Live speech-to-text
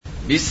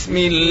بسم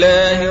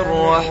الله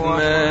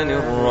الرحمن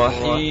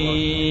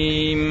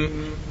الرحيم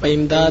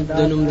امداد د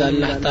نوم د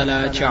الله تعالی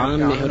چې عام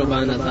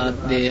مهربان ذات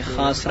دی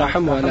خاص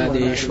رحم والا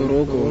دی.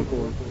 شروع کو.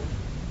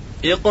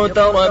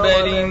 اقترب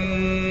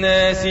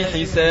للناس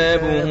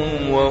حسابهم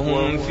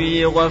وهم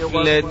في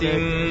غفلة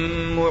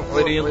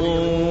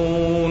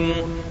معرضون.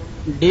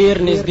 ډیر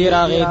نږدې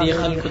راغی دی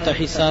خلکو ته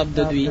حساب د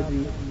دوی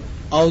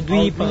او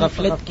دوی په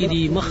غفلت کې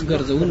دي مخ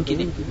ګرځون کې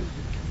دي.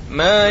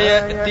 ما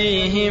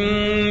يأتيهم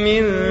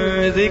من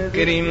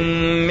ذكر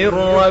من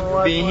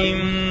ربهم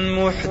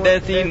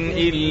محدث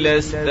إلا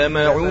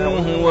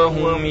استمعوه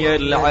وهم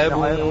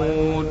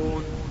يلعبون.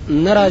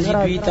 نرازی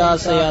دوی ته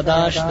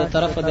سیاداش د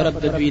طرف د رب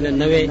د دوی نه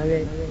نوې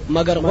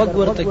مگر غوږ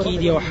ورته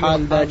کیږي او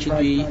حال دا چې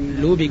دوی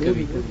لوبې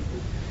کوي.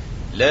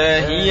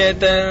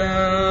 لاهية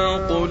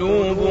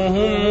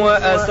قلوبهم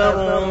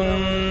وأسروا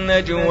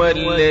النجوى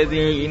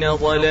الذين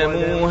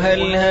ظلموا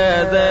هل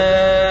هذا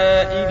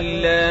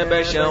إلا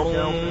بشر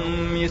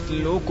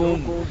مثلكم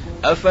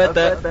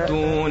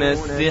أفتأتون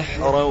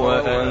السحر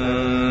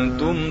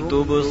وأنتم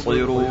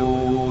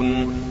تبصرون.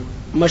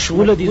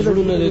 مشغول دي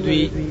زړونه د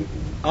دوی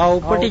او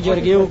پټي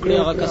جرګې وکړي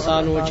هغه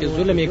کسانو چې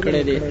ظلم یې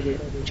کړی دی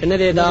چې نه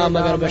دی دا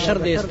مگر بشر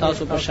دی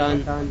تاسو په شان.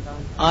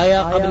 آیا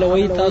قبل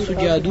وی تاسو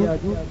جادو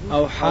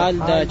او حال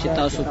دا چې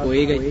تاسو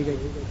پوهیږئ.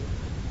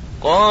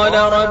 قال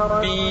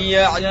ربي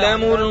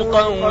يعلم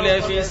القول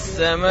في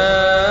السماء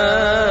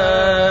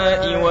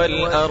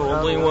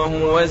والأرض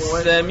وهو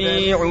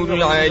السميع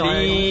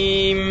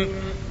العليم.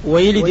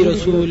 ویلی دی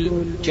رسول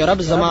چې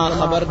رب زما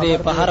خبر دی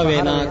په هر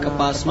وینا که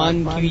په اسمان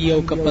کې وي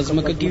او که په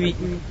ځمکه کې وي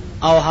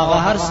او هغه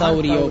هر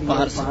ساوري او په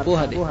هر څه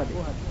پوهه دی.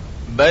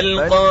 بل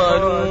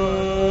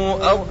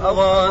قالوا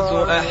أضغاث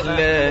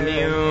أحلام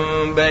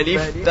بل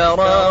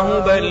افتراه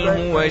بل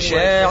هو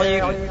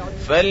شاعر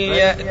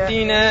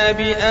فليأتنا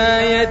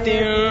بآية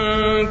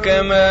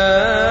كما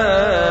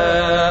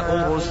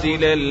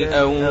أرسل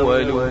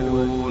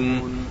الأولون.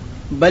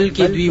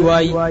 بلکې دوی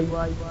وای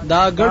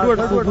دا ګډوډ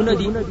خوبونه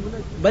دي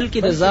بلکې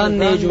د ځان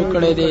نه جوړ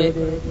کړي دي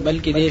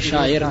بلکې د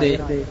شاعر دی.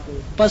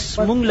 پس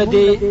مونږ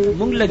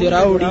له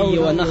راوړي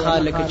یو نه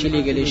خالق چې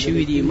لګلې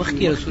شوی دي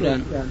مخکې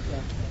رسولان.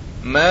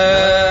 ما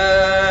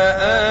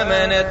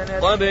آمنت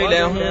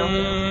قبلهم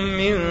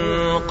من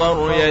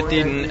قرية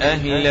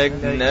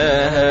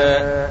أهلكناها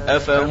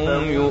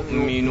أفهم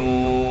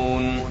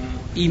يؤمنون.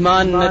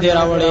 ایمان نه دی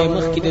راوړی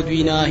مخکې د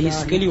دوی نه هیڅ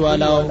کلی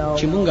والاو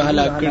چې مونږ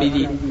هلاک کړي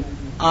دي.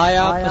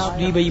 آیا پس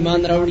دوی به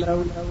ایمان راوړي؟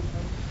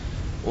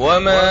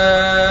 وما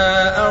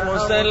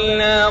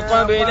أرسلنا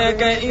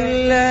قبلك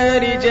إلا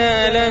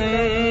رجالا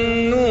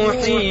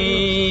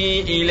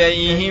نوحي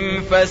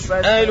إليهم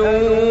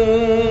فاسألوا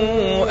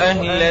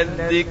أهل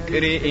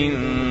الذكر إن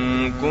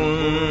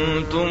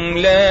كنتم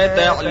لا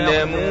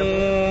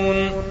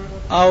تعلمون.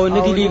 او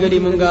ندی لګلی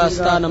مونږه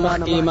ستانه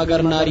مخکې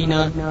مگر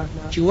نارینا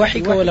چې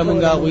وحی کوله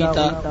مونږه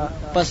غویتا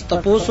پس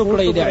تاسو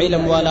کړی د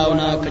علم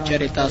والاونه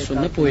کچره تاسو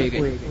نه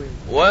پوهیږئ.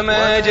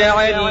 وما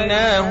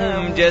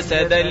جعلناهم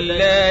جسدا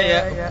لا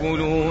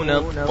يأكلون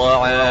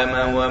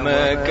الطعام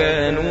وما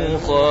كانوا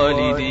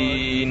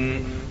خالدين.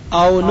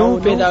 او نو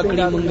پیدا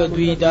کړی مونږ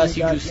دوی داسې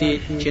جوسه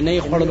چې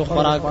نه خړل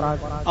خوراک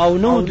او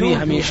نو دوی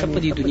همیشه په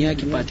دې دنیا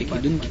کې پاتې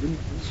کیدونکي.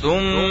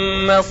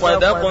 ثم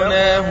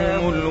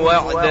صدقناهم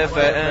الوعد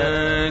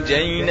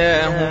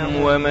فأنجيناهم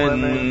ومن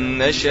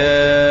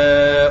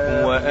نشاء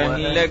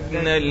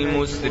وأهلكنا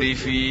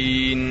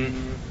المسرفين.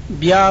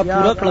 بیا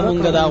پوره کړل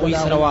مونږ دا غوي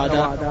سره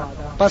وعده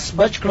پس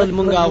بچ کړل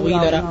مونږ غوي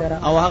لره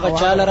او هغه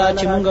چاله را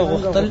چې مونږ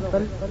غوښتل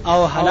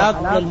او هلاک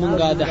کړل مونږ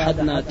د حد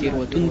نه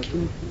تیروتونکي.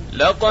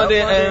 لقد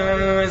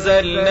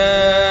أنزلنا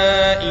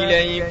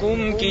إليكم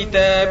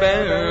كتابا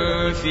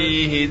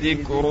فيه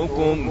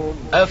ذكركم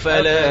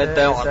أفلا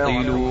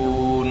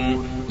تعقلون.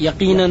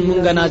 یقینا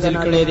مونږ نازل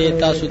کړی دی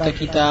تاسو ته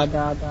کتاب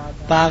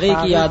پاغه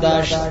کې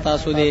یاداش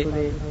تاسو دی.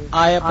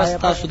 آیا پس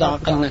تاسو د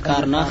عقل نه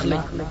کار نه اخلئ؟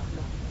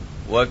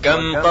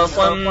 وكم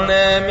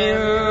قصمنا من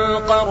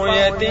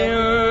قرية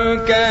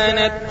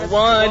كانت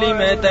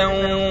ظالمة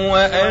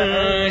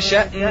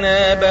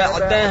وأنشأنا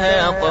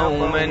بعدها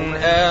قوما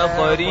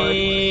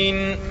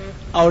آخرين.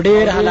 او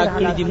ډېر هلاک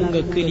کړي دي مونږ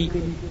کلی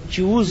چې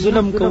و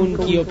ظلم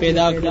کوونکي او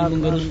پیدا کړل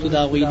مونږ رستو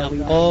دا غوینه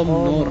قوم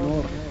نور.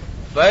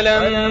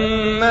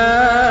 فلما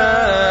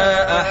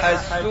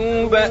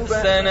أحسوا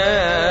بأسنا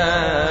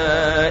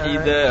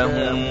إذا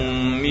هم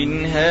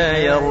منها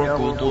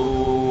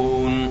يركضون.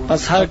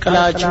 پس هر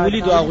کله چې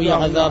ولید هغوی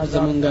عذاب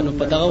زمونږ نو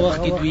په دغه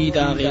وخت کې دوی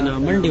دا غینا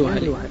منډې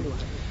وهلې.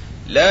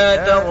 لا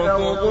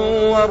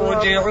تركضوا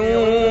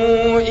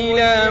وارجعوا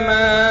إلى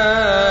ما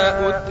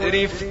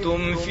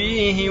أترفتم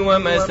فيه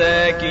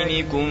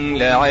ومساكنكم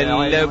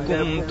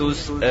لعلكم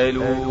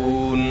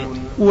تسألون.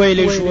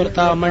 ویلې شو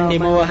ورته منډې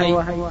مه وهئ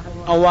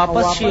او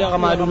واپس شي هغه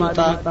مالونو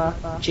ته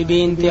چې بې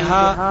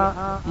انتها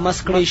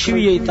مسکړې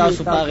شوي یې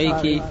تاسو په هغې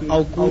کې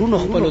او کورونو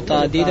خپلو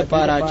ته دې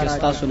دپاره چې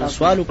ستاسو نه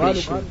سوال وکړی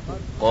شي.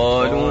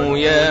 قالوا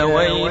يا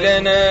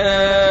ويلنا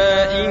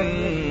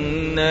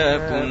إنا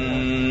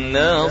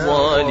كنا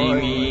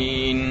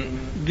ظالمين.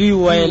 دوی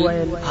ویل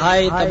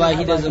هاي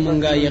تباہی د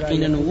زمونږه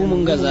یقینا و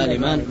مونږه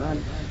ظالمان.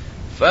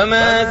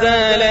 فما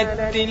زالت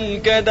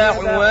تلك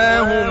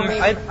دعواهم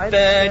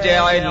حتى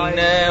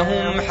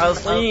جعلناهم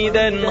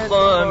حصيدا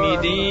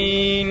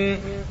خامدين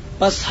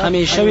پس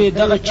همیشه وی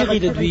دغه چغې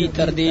د دوی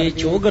تر دې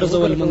چې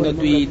وګرځول موږ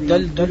دوی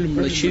دل دل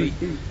مړ شوي.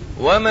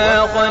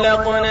 وما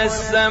خلقنا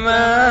السماء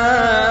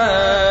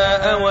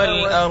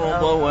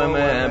والأرض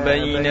وما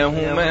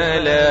بينهما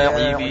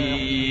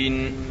لاعبين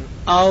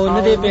او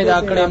نه دې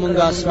پیدا کړې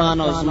موږ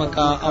اسمان او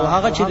ځمکه او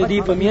هغه چې د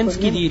دې په منځ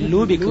کې دي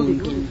لوبې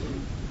کوونکي.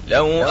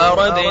 لو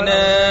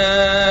أردنا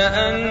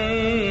أن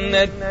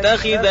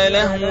نتخذ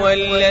لهوا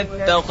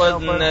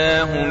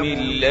لاتخذناه من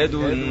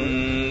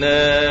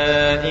لدنا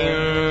إن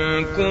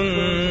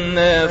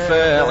كنا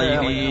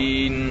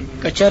فاعلين.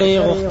 کچره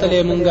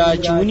غختلې مونږه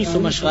چونی سو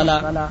مشغله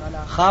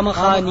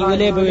خامخا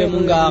نیولې به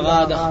مونږه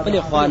هغه د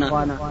خپل خوانه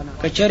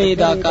کچره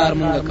دا کار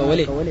مونږه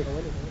کولې.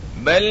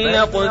 بل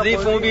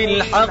نقذف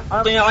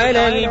بالحق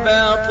على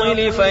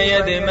الباطل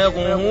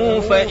فيدمغه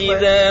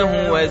فإذا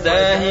هو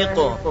زاهق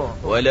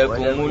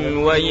ولكم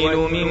الويل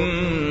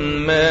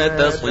مما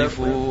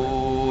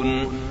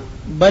تصفون.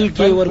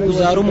 بلکې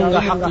ورګزارو مونږه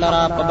حق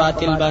لرا په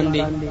باطل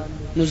باندې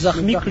نو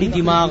زخمی کړي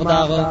دماغ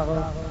داغه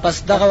پس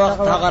دغه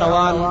وخت هغه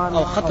روان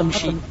او ختم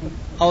شي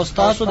او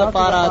تاسو د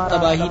پاره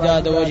تباہی دا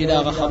د وجه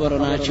دغه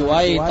خبرونه چې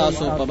وایي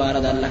تاسو په بار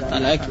د الله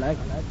تعالی کې.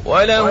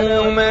 وله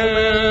من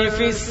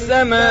في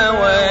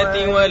السماوات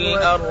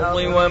والأرض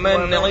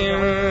ومن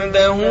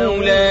عنده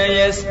لا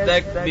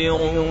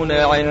يستكبرون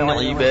عن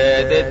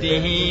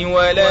عبادته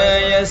ولا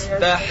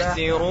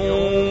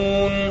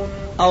يستحسرون.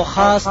 او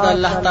خاص د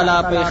الله تعالی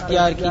په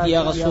اختیار کې دی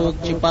هغه څوک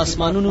چې په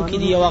اسمانونو کې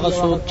دی او هغه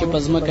څوک چې په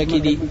ځمکه کې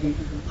دی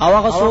او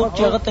هغه څوک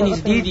چې هغه ته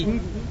نږدې دي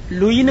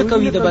لوی نه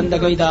کوي د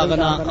بندګۍ دا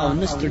غنا او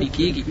نه ستړي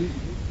کېږي.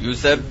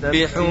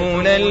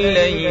 يسبحون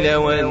الليل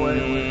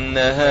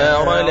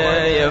والنهار لا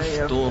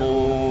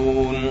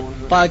يفترون.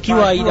 پاکی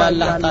وایي د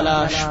الله تعالی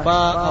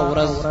شپه او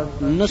ورځ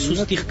نه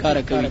سستی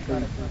ښکاره کوي.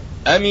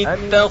 أم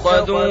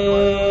اتخذوا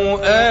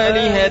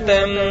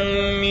آلهة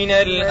من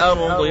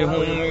الأرض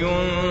هم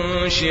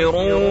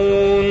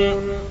ينشرون.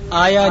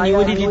 آیا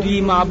نیولې دي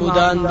دوی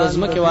معبودان د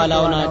ځمکې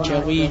والاونه چې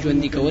هغوی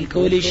ژوندي کول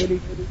کولی شي؟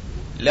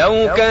 لو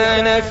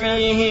كان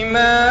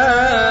فيهما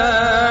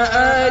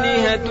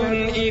آلهة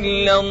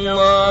إلا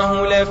الله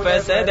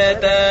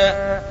لفسدتا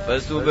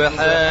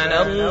فسبحان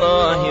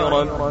الله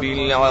رب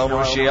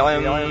العرش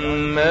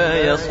عما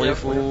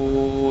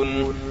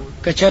يصفون.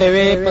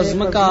 کچروي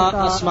پزمکا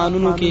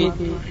اسمانونو کې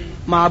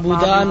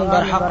معبودان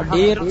برحق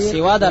ډیر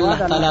سوا د الله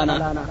تعالی نه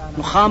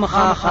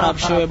مخامخه خراب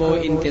شوی به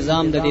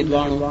انتظام د دې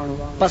دوانو.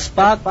 پس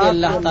پاک دی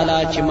الله تعالی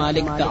چې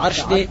مالک د عرش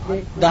دی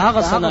د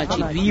هغه سنا چې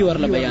دوی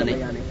ورله بیانوي.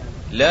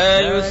 لا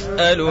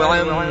يسأل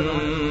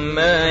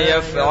عما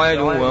يفعل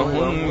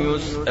وهم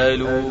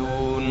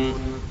يسألون.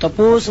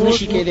 تپوس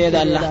نشي کېدی د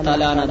الله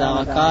تعالی نه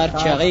دا کار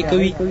چې هغه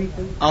کوي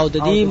او د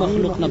دې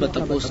مخلوق نه به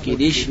تپوس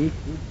کېدی شي.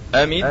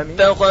 أم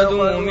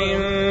اتخذوا من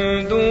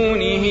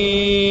دونه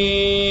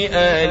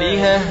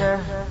آلهة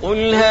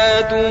قل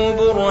هاتوا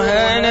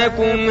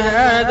برهانكم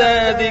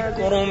هذا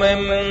ذكر من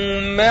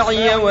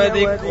معي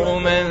وذكر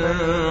من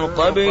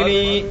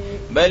قبلي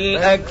بل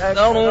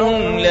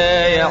أكثرهم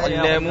لا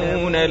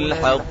يعلمون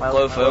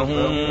الحق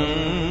فهم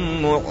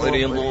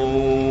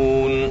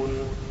معرضون.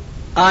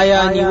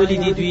 آیا نیولی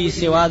دی دوی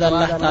سوا د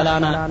الله تعالی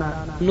نه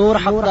نور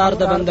حقدار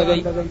د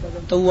بندګۍ؟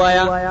 تو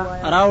وایا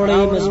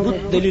راوړی مضبوط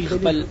دلیل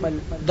خپل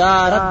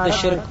دا رد د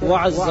شرک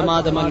وعظ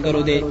زما د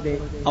ملګرو دی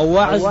او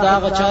وعظ دا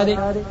غچا دی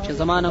چې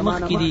زمانه مخ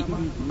کې دي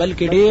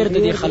بلکې ډیر د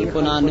دې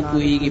خلکو نه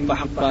پوهیږي په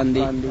حق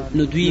باندې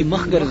نو دوی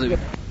مخ ګرځوي.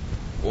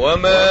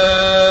 وما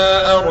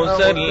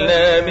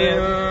أرسلنا من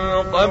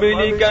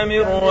قبلك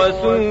من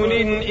رسول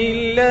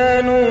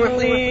إلا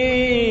نوحي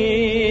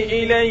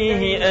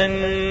إليه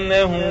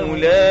أنه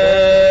لا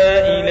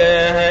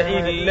إله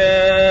إلا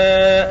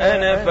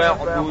أنا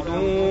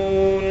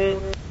فاعبدون.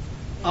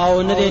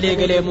 او نه دی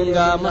لګلې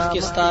مونږه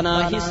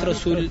مخکستانه هیڅ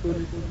رسول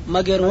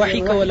مگر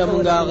وحی کوله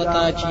مونږه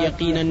غتا چې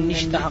یقینا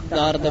نشته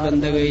حقدار د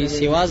بندګۍ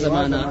سوا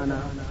زمانہ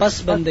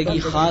پس بندگی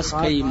خاص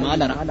کوي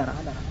مالره.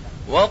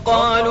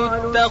 وقالوا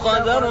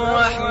اتخذ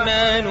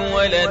الرحمن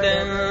ولدا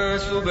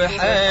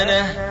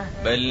سبحانه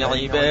بل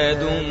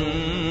عباد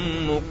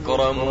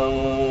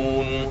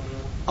مكرمون.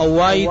 او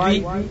وای دوی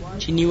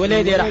چې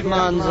نیولې دی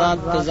رحمان ذات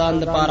د ځان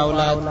د پاره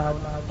اولاد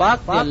پاک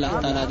دی الله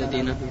تعالی د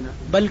دینه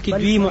بلکې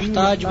دوی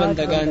محتاج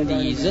بندگان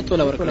دي عزت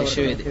ول ورکړی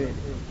شوی دی.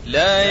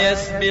 لا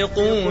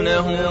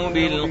يسبقونه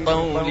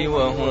بالقول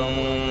وهم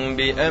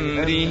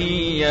بأمره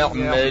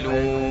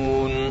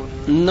يعملون.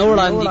 نو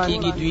وړاندې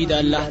کیږي دوی د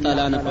الله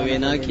تعالی نه په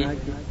وینا کې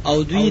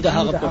او دوی د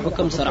هغه په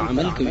حکم سره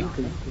عمل کوي.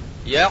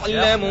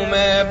 يعلم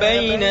ما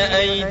بين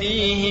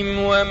أيديهم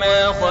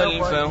وما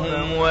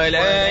خلفهم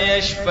ولا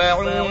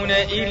يشفعون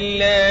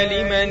إلا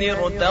لمن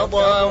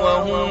ارتضى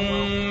وهم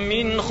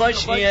من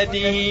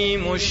خشيته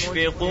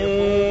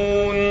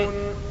مشفقون.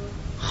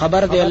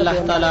 خبر دی الله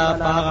تعالی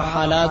په هغه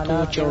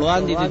حالاتو چې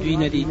وړاندې د دوی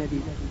نه دي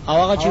او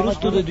هغه چې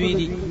وروسته د دوی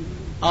دي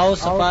او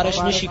سفارش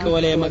نشي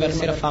کولای مگر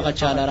صرف هغه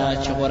چاله را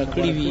چې غوړه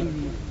کړی وي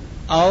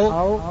او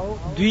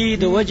دوی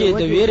د وجه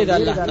د ویره د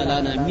الله تعالی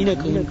نه مینه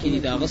کوونکي دي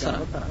دا غسر.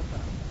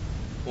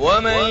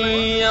 ومن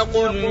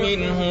يقل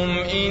منهم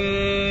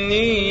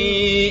إني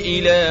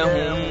إله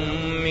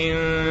من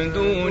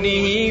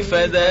دونه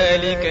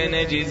فذلك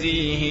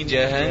نجزيه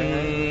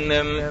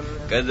جهنم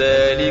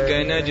كذلك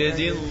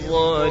نجزي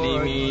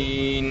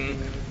الظالمين.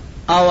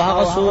 او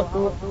هغه څوک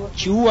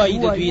چې وایي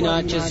د دوی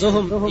نه چې زه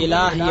هم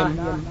الٰه یم،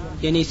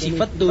 یعنی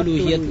صفت د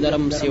الوهیت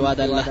لرم سوا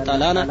د الله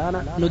تعالی نه،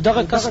 نو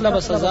دغه کس له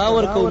سزا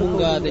ورکو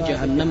مونږه د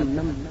جهنم،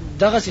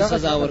 دغه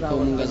سزا ورکو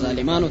مونږه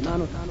ظالمانو ته.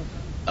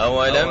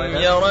 أولم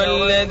ير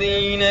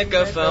الذين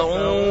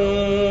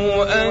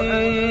كفروا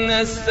أن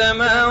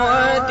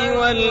السماوات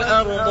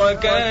والأرض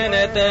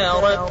كانتا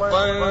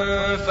رتقا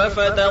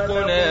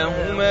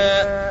ففتقناهما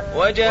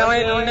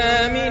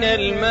وجعلنا من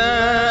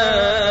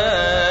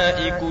الماء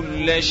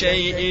كل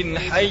شيء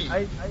حي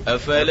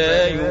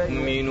أفلا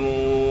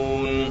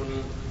يؤمنون.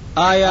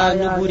 آیا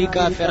نګوري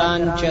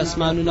کافران چې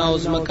اسمانونه او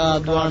ځمکه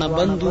دوانه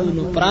بندو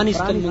نو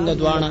پرانستل مونږه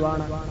دوانه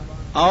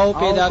او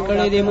پیدا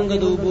کړی دې مونږ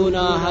د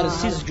وبونه هر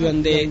سیس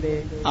ژوندې،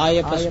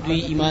 آیا پس دوی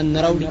ایمان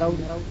نه راوړي؟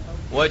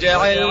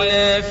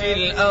 وجعلنا في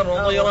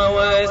الأرض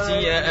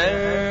رواسي أن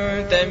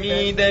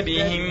تميد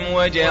بهم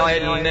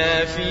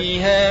وجعلنا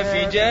فيها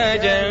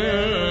فجاجا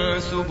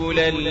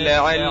سبلا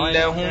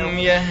لعلهم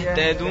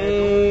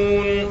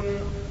يهتدون.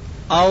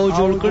 او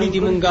جوړ کړی دې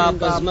مونږه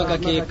پزماکه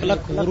کې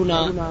کلک غرونه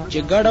چې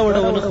ګډ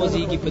وډونه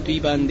خوځيږي په دوی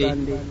باندې،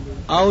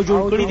 او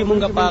جوړ کړی دې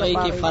مونږه پاغې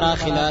کې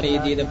فراخ لارې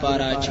دې د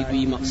پاره چې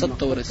دوی مقصد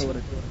ته ورسي.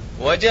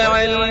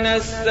 وجعلنا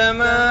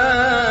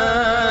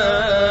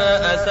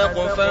السماء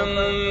سقفا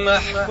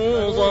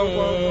محفوظا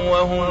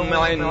وهم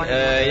عن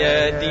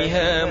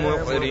آياتها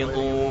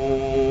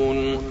معرضون.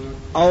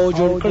 او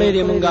جوړ کړی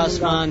دې مونږه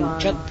اسمان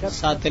چت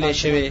ساتلې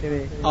شوی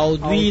او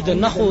دوی د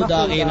نخو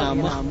داغینا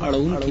مخ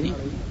اړون کړي.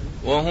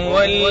 وهو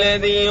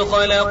الذي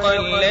خلق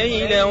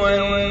الليل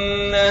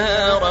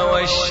والنهار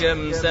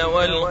والشمس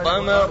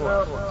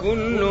والقمر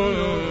كل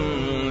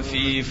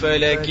في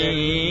فلك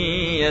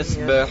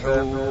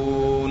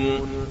يسبحون.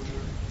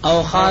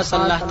 او خاص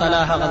الله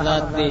تعالی هغه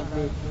ذات دی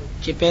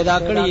چې پیدا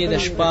کړی د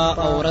شپه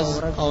او ورځ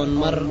او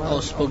نمر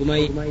او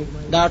سپوږمۍ،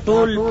 دا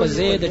ټول په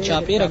زید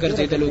چاپیره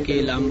ګرځیدلو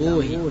کې لامبو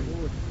وهي.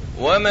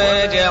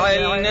 وما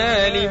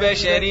جعلنا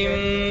لبشر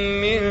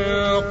من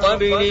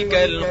قبلك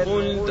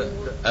الخلد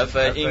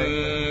أفإن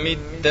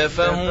مت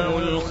فهم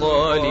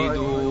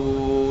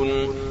الخالدون.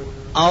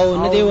 او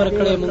ندی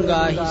ورکړې مونږه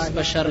هیڅ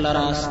بشر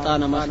لرا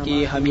ستانه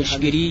مخکې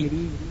همیشګری،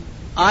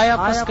 آیا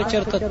پس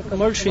کچرته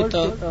مړ شي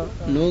ته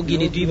نو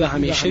ګینې دوی به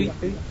همیشوي.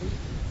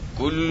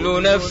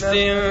 كل نفس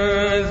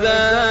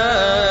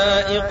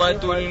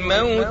ذائقة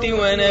الموت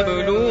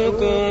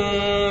ونبلوكم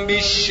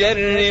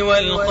بالشر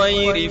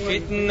والخير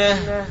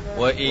فتنة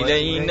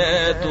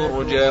وإلينا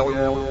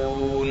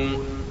ترجعون.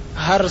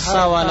 هر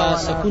سا والا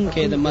سکون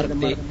کې د مرګ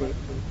دی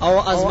او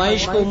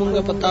ازمایش کو مونږ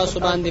په تاسو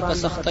باندې په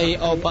سختۍ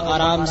او په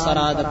آرام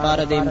سره د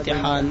پاره د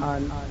امتحان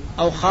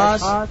او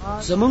خاص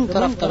زمون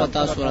طرف ته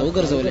تاسو را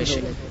وګرځول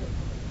شي.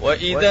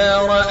 وإذا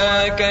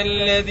رآك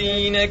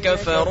الذين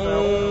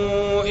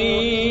كفروا إن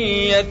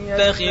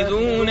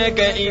يتخذونك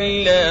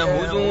إلا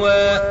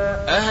هزوا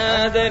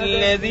أهذا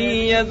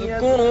الذي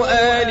يذكر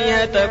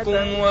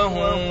آلهتكم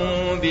وهم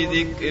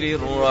بذكر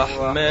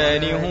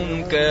الرحمن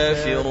هم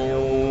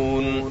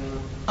كافرون.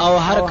 او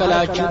هر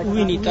کله چې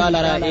ویني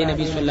تعالی را اے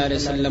نبی صلی الله علیه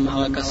وسلم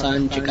هغه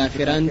کسان چې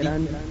کافران دي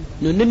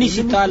نو ننی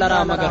سي تعالی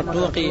را مگر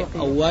ټوکی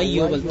او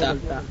وایو بلتا،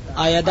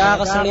 آیا دا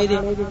غسړې دي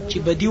چې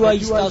بدی وایي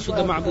تاسو د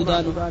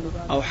معبودانو،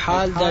 او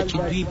حال دا چې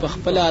دوی په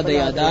خپل د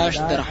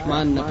یاداشت د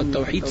رحمان نه په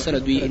توحید سره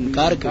دوی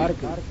انکار کوي.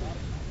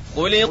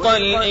 خلق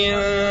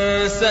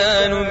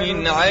الإنسان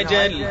من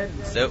عجل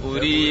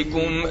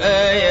سأريكم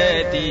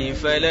آياتي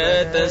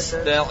فلا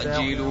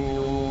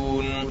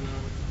تستعجلون.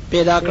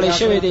 پیدا کړی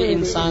شوی دی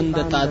انسان د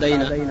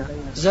تادینا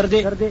زرد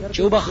چې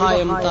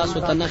وبخایم تاسو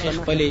ته نخ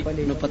خپلې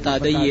نو په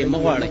تادی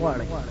مغواړي.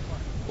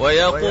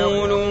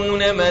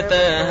 ويقولون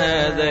متى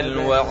هذا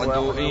الوعد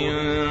إن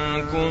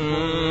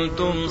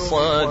كنتم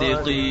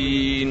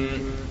صادقين.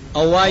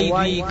 او وای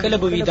دوی کله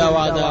به دا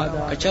وعده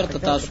کچرته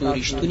تاسو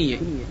رښتونی.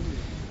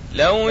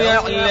 لو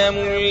يعلم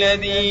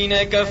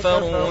الذين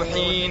كفروا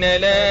حين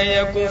لا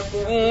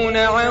يكفون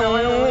عن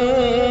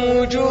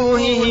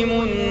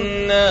وجوههم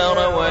النار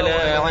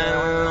ولا عن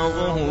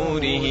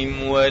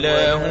ظهورهم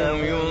ولا هم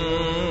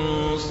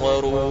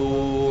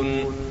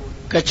ينصرون.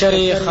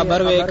 کچره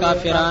خبر وې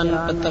کافران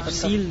په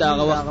تفصیل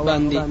دا وخت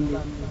باندې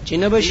چې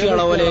نه بشي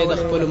اړولې د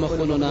خپل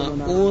مخونو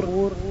اور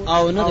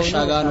او نه د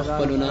شاګانو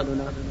خپلونه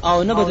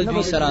او نه بد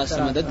دوی سره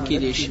سمدد کې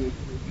دي شي.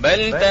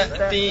 بل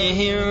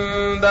تأتيهم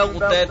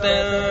بغتة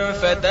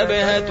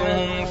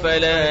فتبهتهم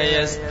فلا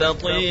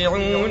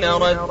يستطيعون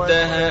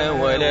ردها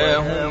ولا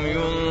هم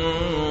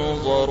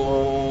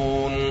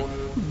ينظرون.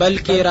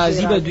 بلکې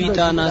راضی به دوی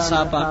ته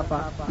ناصافه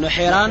نو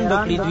حیران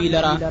بکړي دوی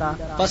لرا،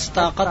 پس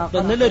طاقت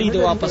به نه لري د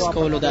واپس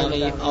کولو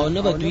داغي او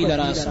نه به دوی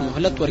لرا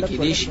مهلت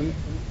ورکې دي شي.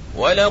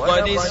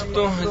 ولقد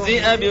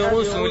استهزئ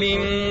برسل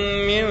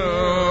من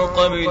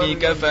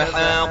قبلك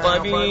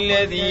فحاق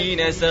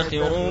بالذين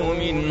سخروا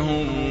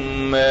منهم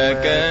ما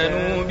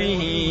كانوا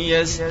به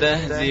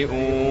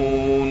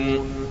يستهزئون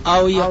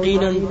او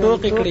یقینا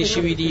ټوکې کړې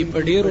شوې دي په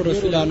ډیرو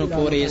رسولانو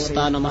پورې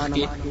ستانه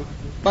مخکې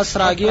پس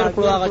راګیر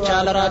کړو هغه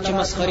چاله را چې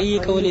مسخري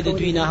کولې د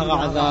دوی نه هغه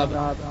عذاب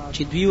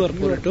چې دوی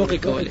ورپورې ټوکې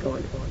کولې.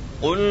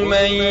 قل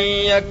من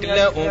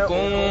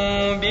يكلؤكم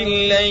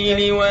بالليل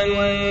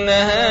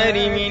والنهار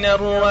من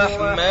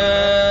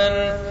الرحمن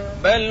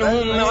بل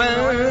هم عن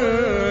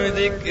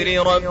ذكر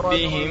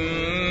ربهم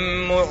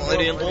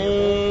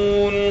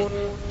معرضون.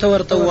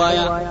 تورته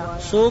وایا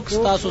څوک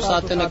ستاسو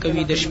ساتنه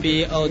کوي د شپې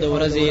او د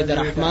ورځې د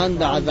رحمان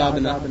د عذاب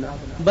نه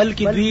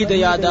بلکې دوی د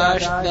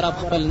یاداشت در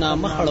خپل نه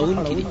مخړون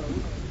کړي.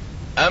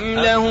 أم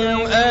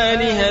لهم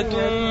آلهة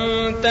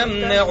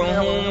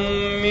تمنعهم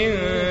من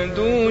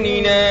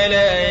دوننا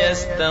لا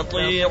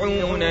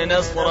يستطيعون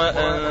نصر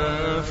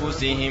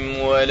أنفسهم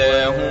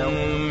ولا هم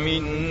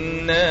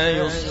منا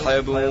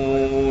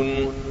يصحبون.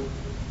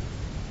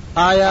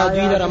 آیا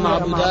دوی لره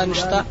معبودان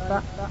شته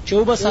چې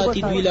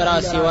وبساتي دوی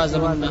لره سوا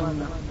زمونږ نه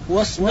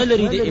وس نه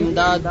لري د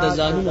امداد د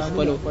ځانونو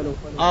خپلو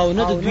او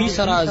نه د دوی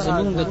سره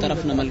زمونږ د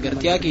طرف نه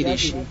ملګرتیا کیدی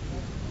شي.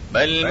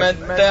 بل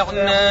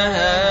متعنا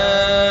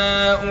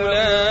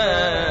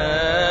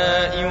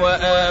هؤلاء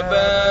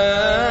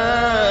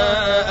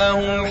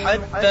وآباءهم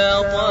حتى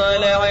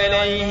طال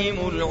عليهم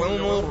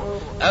العمر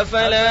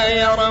أفلا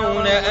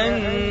يرون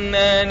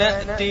أنا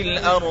نأتي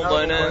الأرض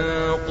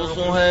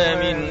ننقصها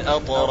من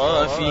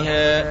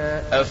أطرافها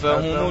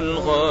أفهم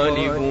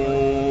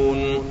الغالبون.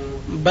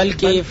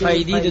 بلکې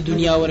فائدې د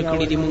دنیا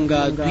ورکړې دي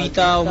مونږه دوی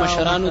ته او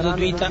مشرانو د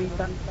دوی ته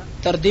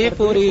تر دې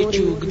پورې چې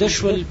اوږده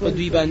شول په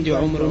دوی باندې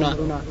عمرونه.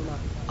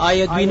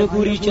 آیا دوی نه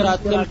ګوري چې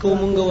راتلل کو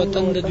مونږ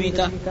وطن د دوی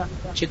ته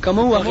چې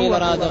کومه وغې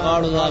لرا د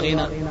غاړو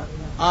داغینا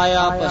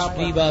آیا پس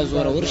دوی به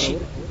زورور شي.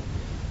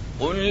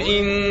 قل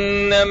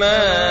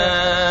إنما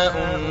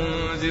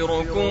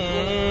أنذركم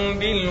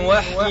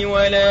بالوحي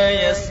ولا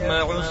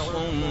يسمع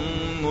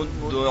الصم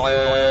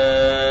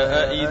الدعاء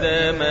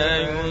إذا ما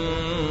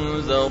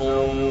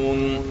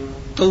ينذرون.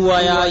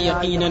 توایا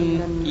یقینا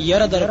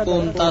ير در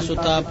کوم تاسو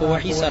ته په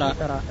وحي سره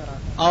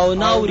او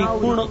ناوري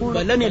کون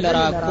بلنه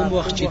لرا کوم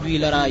وخت چې دوی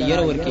لرا ير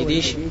ورکې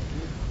دیش.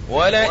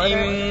 ولئن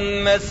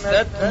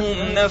مستهم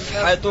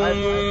نفحة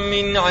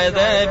من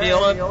عذاب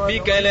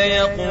ربك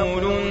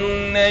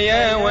ليقولن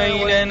يا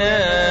ويلنا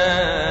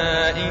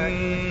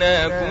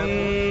إنا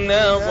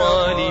كنا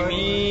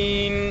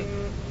ظالمين.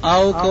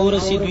 او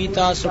کورسی دوی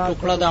تاسو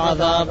ټوکړه د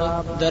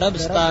عذاب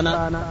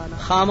دربستانه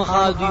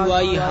خامخا دوی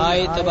وای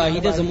هاي تباہی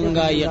د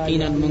زمونږه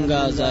یقینا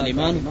مونږه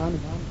ظالمان.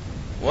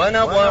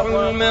 ونضع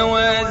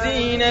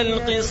الموازين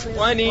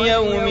القسط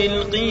ليوم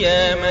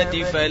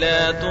القيامة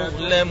فلا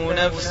تظلم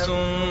نفس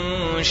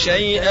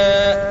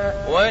شيئا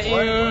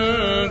وإن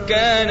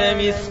كان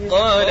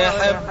مثقال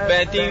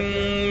حبة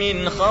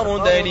من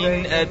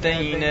خردل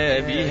أتينا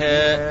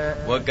بها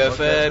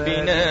وكفى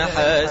بنا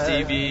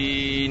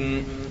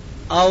حاسبين.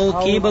 او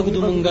کی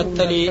بغدو مونږ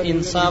تلې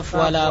انصاف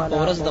والا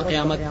پورز د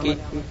قیامت کې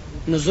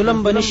نو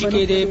ظلم بنشي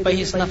کېده په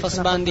هیڅ نفس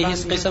باندې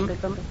هیڅ قسم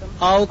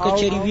او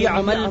کچری وی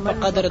عمل په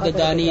قدر د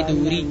دانی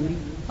دوري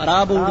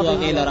رابو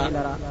غیلرا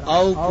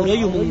او پوره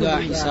مونږه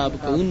حساب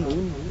کوونکی.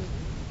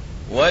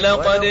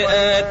 ولقد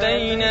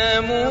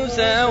آتينا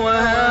موسى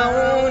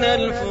وهارون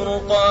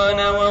الفرقان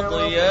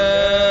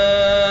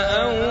وضياء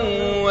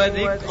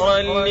وذكرا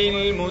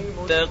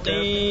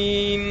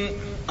للمتقين.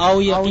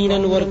 او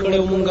یقینا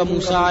ورکړو مونږه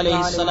موسی علیه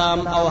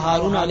السلام او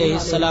هارون علیه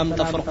السلام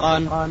ته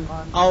فرقان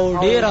او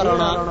ډیر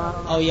رڼا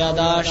او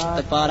یاداشت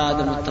لپاره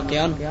د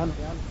متقین.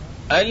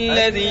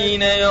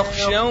 الذين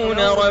يخشون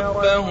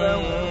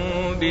ربهم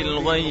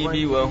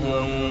بالغيب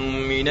وهم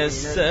من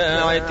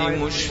الساعة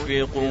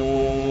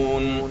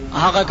مشفقون.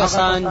 هغه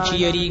کسان چې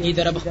یریږي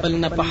در خپل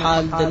نه په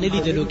حال د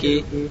نلیدلو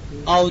کې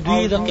او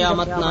دوی د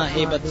قیامت نه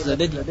هیبت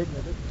زده دي.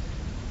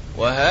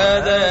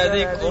 وهذا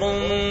ذكر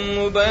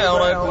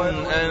مبارك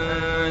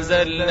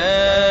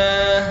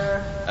أنزلناه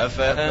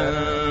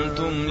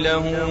أفأنتم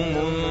له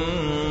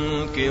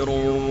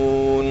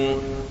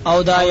منكرون.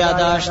 او دا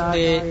یاداشت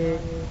دې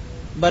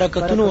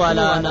برکتونو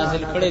والا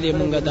نازل کړي دې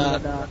مونږ دا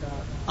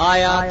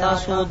آیا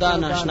تاسو دا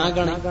ناشنا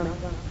غنئ.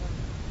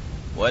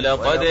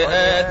 ولقد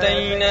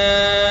آتينا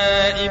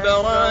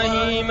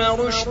إبراهيم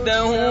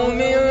رشده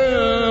من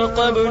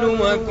قبل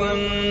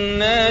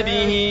وكنا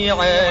به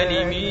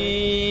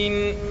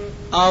عالمين.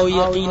 او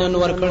یقینا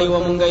ورکړی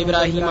و مونږ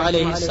ابراهیم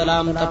علیه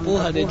السلام ته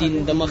په د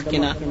دین د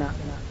مخکنه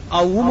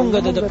او مونږ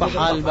د په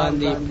حال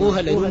باندې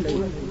په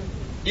لرونکي.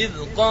 إذ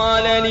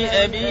قال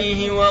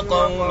لأبيه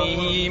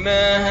وقومه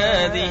ما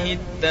هذه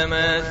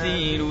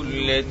التماثيل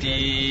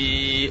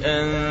التي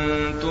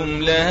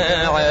أنتم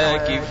لها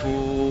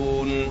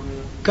عاكفون.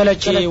 کله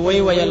چې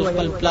وی ویل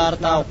خپل پلار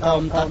ته او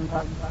قوم ته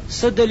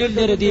څه دلیل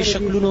لري دې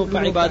شکلونو په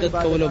عبادت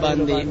کولو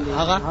باندې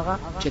هغه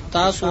چې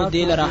تاسو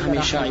دې لره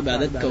همیشه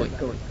عبادت کوئ.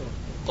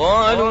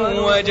 قالوا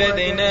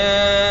وجدنا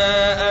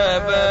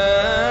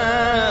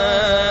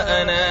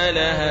آباءنا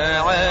لها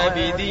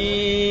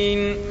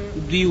عابدين.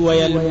 دوی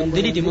ویل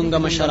مندلی دی مونږه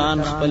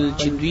مشران خپل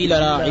چې دوی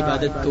لرا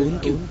عبادت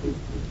کوونکي.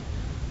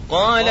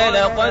 قال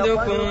لقد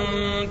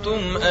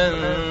كنتم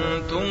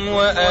أنتم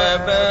وآباؤكم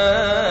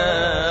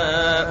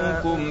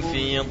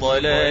في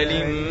ضلال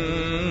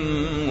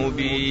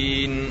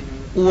مبين.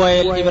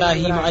 ویل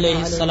ابراهیم علیه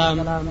السلام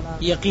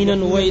یقینا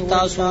وی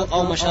تاسو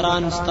او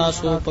مشران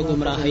تاسو په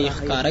گمراهی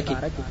ښکارا کې.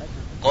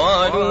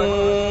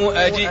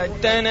 قالوا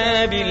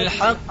أجئتنا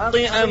بالحق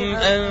أم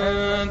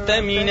أنت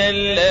من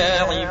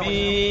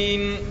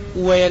اللاعبين.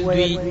 ویل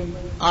دوی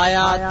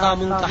آیا تا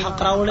مونږ ته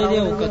حق راوړی دی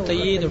او کته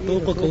یې د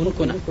ټوکو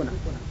کوونکو نه؟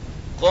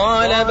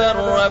 قال بل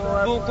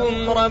ربكم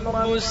رب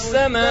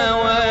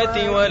السماوات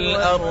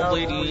والأرض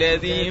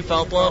الذي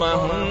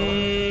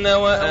فطرهن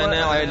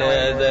وأنا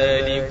على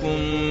ذلكم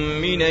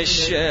من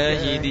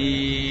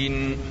الشاهدين.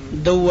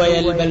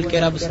 دویل بلکې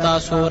رب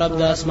ستاسو رب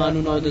د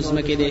اسمانونو او د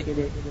ځمکې دی،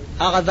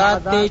 هغه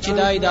ذات دی چې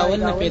دا د اول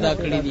نه پیدا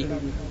کړی دي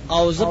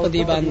او زه په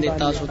دې باندې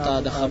تاسو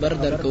ته د خبر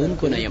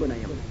درکوونکو نه یم.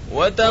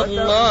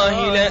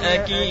 وتالله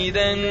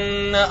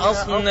لأكيدن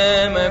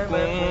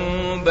أصنامكم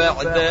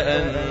بعد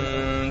أن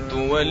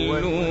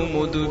تولوا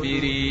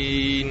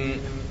مدبرين.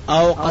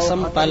 او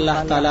قسم په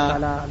الله تعالی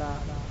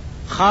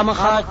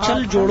خامخا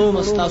چل جوړو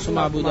مستاسو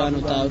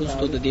معبودانو ته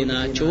رستو د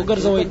دینه چې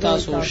وګرځوي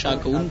تاسو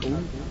شاکونکي.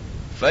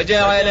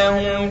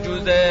 فجعلهم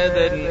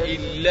جذاذا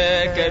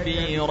إلا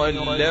كبيرا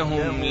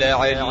لهم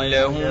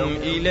لعلهم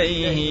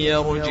إليه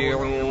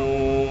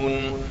يرجعون.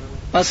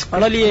 پس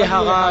کړلې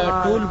هغه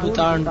ټول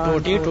بوتان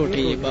ټوټي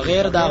ټوټي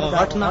بغیر دا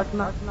غټ نه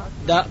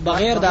دا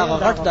بغیر دا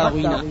غټ دا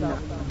وینا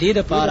دې د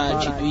پاره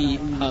چې دوی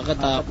هغه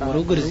ته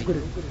ورګرځي.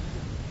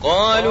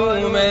 قالوا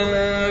من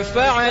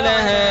فعل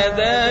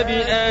هذا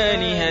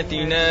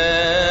بآلهتنا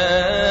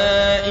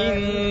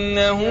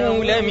إنه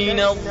لمن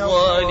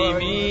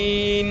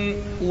الظالمين.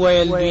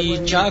 ویل دوی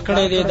چا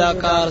کړی دی دا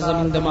کار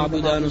زموږ د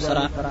معبودانو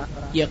سره،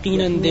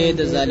 یقینا دې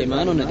د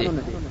ظالمانو نه دی.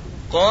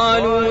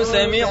 قالوا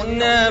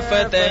سمعنا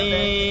فتى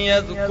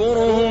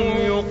يذكرهم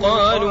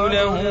يقال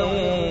له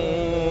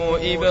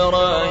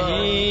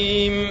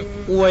إبراهيم.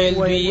 ویل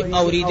دوی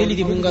اوریدلی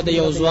دی مونږه د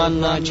یو ځوان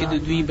نه چې د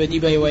دوی بدی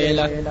به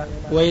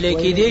ویله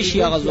کې دی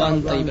شي هغه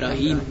ځوان ته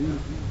ابراهیم.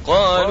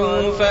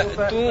 قالوا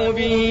فأتوا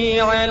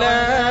به على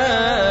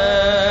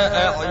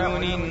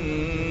أعين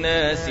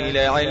الناس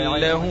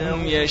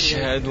لعلهم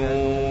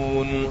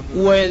يشهدون.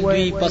 ویل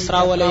دوی پس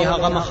راولئ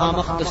هغه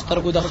مخامخ د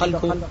سترګو د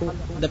خلکو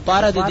د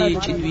پاره د دې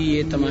چې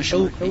دوی تماشا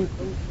وکړي.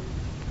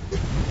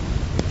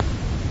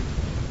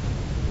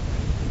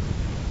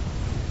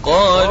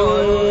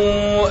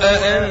 قالوا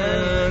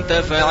أأنت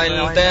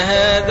فعلت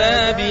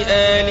هذا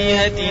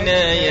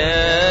بآلهتنا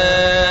يا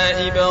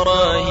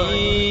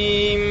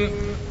إبراهيم.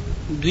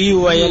 دوی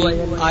ویل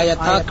آیا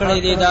تا کړی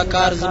دی دا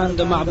کار زموږ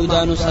د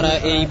معبودانو سره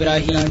ای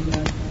ابراهیم؟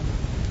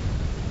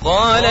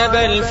 قال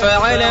بل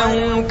فعله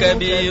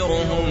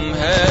كبيرهم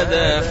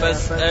هذا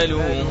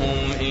فاسألوهم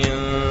إن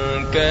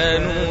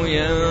كانوا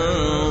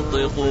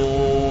ينطقون.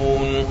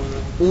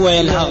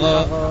 ویل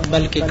هغه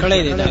بلکې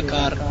کړی دی دا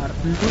کار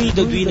دوی د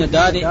دوی نه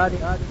دادې،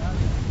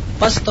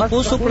 پس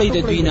تاسو کړی د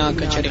دوی نه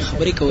کچري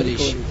خبرې کولې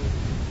شي.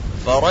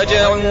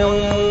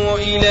 فرجعوا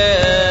إلى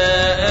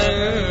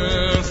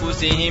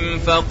أنفسهم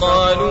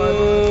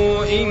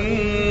فقالوا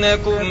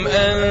إنكم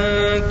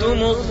أنتم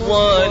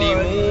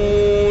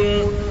الظالمون.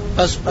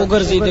 پس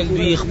وګرځیدل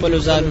دوی خپل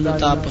ځانونو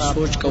ته په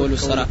سوچ کولو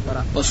سره،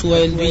 پس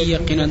ویل دوی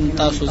یقینا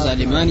تاسو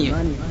ظالمان یې.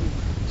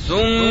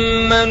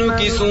 ثم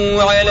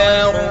نكسوا على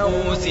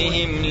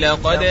رؤوسهم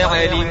لقد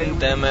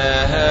علمت ما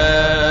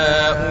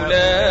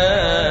هؤلاء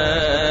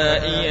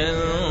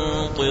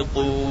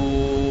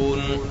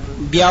ينطقون.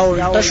 بیا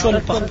ولټ شول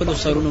په خپل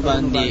سرونو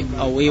باندې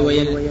او وی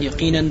ویل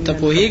یقینا ته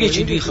پوهیږي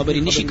چې دوی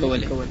خبرې نشي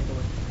کولای.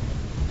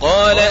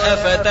 قال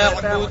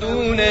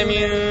أفتعبدون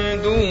من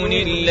دون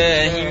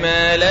الله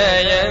ما لا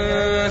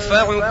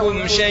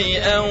ينفعكم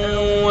شيئا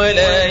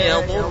ولا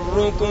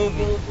يضركم.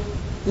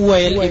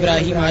 ویل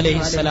ابراهیم علیه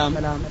السلام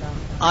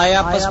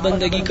آیا پس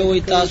بندگی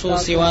کوي تاسو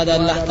سوا د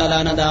الله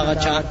تعالی نه دا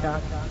غچا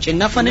چې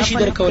نفع نشي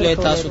درکولای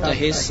تاسو ته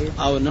هیڅ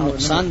او نه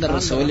نقصان در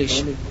رسولی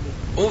شي.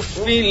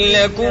 أف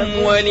لكم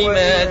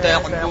ولما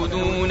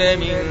تعبدون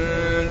من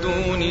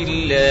دون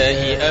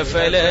الله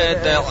أفلا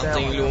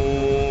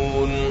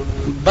تعقلون.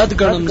 بد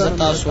ګڼم ز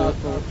تاسو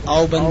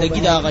او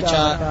بندگی دا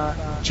غچا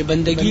چې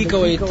بندگی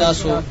کوي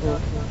تاسو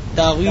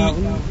داوی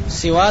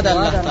سوا د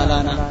الله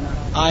تعالی نه،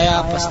 آیا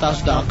پس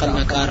تاسو د عقل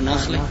نه کار نه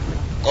اخلئ؟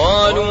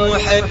 قالوا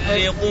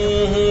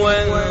حرقوه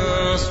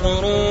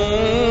وانصروا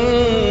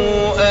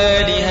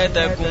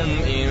آلهتكم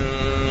إن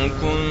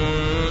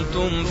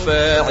كنتم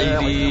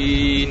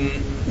فاعلين.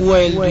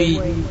 ویل دوی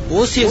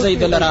اوس یې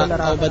زید لرا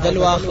او بدل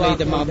واخلئ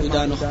د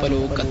معبودانو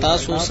خپلو که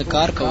تاسو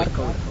سکار کوئ.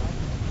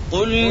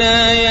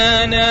 قلنا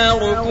يا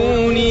نار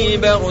كوني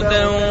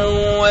بردا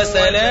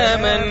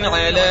وسلاما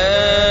على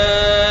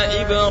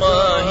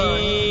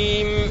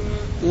إبراهيم.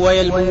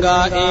 ویل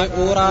منګه ای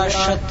اورا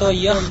شت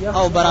یخ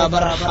او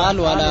برابر حال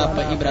والا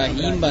په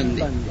ابراهیم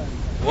باندې.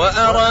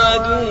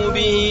 وأرادوا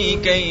به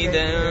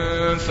كيدا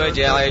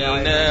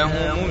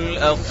فجعلناهم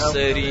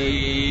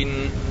الأخسرين.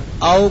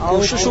 او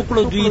کوشش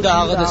وکړو دوی د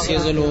هغه د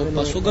سیزلو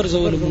پس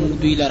وګرځول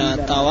موږ دوی لره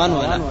تاوان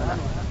والا.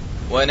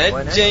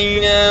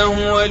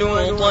 ونجيناه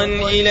ولوطا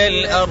إلى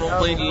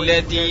الأرض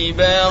التي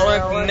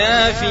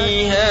باركنا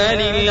فيها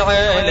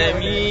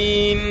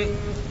للعالمين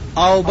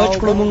او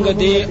بچکړو مونږ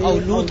دې او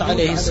لوط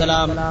علیه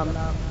السلام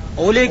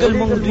اولېګل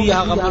مونږ دوی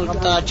هغه ملک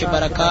ته چې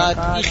برکات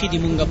اخی دې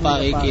مونږ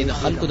پاغې کې د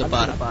خلکو د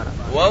پاره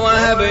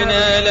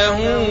ووهبنا له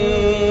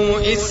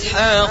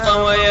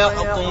إسحاق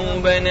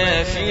ويعقوب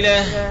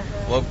نافلة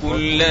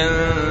وكلا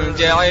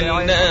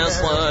جعلنا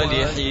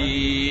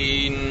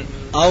صالحين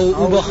او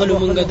وبخلو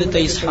مونږ د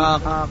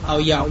اسحاق او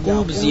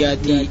یعقوب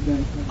زیاتی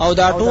او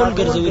دا ټول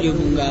ګرځولې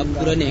مونږه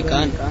پوره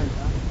نیکان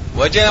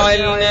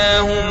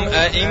وجعلناهم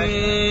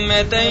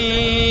أئمة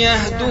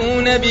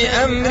يهدون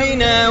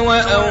بأمرنا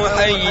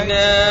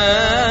وأوحينا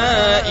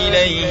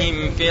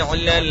إليهم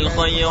فعل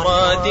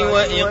الخيرات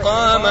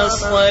وإقام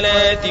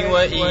الصلاة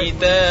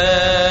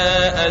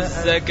وإيتاء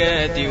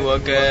الزكاة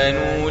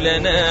وكانوا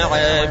لنا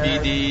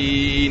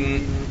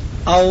عابدين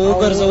او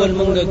ګرځول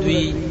مونږ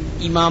دوی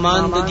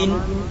امامان د دین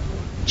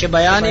چې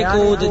بیان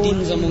کو د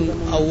دین زمون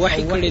او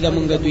وحی کړي د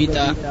مونږ دوی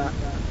ته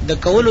د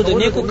کولو د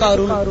نیکو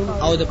کارونو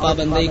او د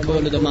پابندۍ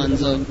کولو د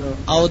مانځه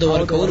او د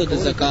ورکولو د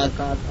زکات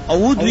او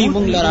دوی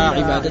مونږ لرا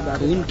عبادت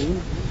کوونکي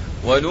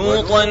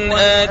ولوطا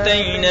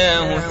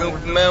آتيناه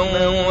حكما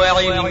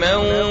وعلما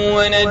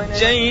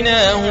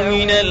ونجيناه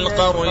من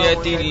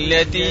القرية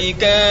التي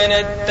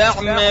كانت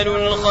تعمل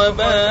الخبائث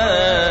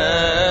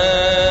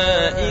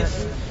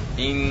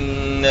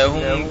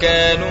إنهم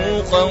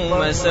كانوا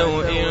قوم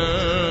سوء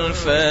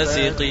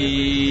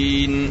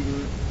فاسقين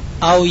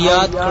او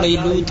یاد کړی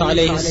لوط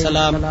علیه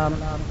السلام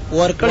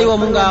ورکړی و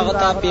مونږه هغه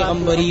ته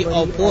پیغمبري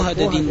او پوهه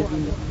د دین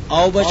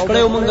او بچ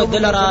کړی و مونږه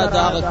دلرا د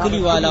هغه کلی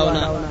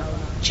والاونه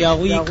چې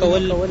هغوی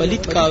کول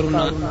پلیت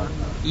کارونه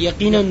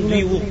یقینا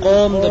دوی و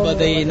قوم د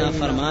بدۍ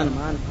نافرمان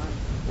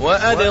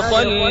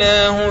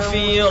وأدخلناه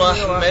في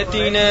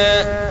رحمتنا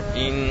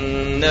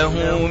إنه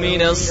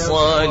من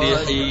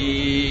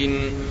الصالحين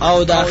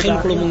او داخل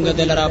کړو مونږه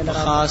دلرا په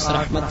خاص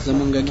رحمت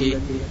زمونږه کې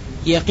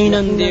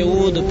یقینا دی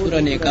و د پوره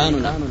نیکانو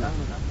نه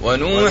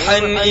ونوحا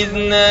إذ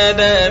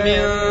نادى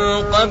من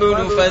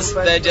قبل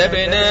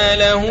فاستجبنا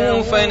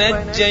له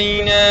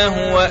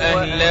فنجيناه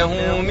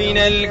وأهله من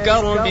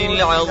الكرب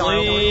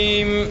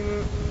العظيم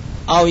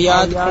او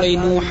یاد کړی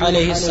نوح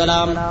علیه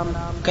السلام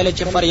کله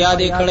چې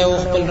فریاد کړو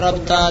خپل رب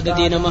ته د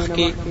دینه مخ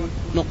کې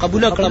نو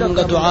قبول کړه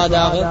مونږه دعا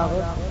داغه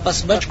پس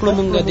بچ کړو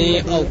مونږه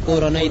دې او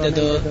کورنۍ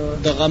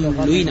د غم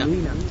لوینا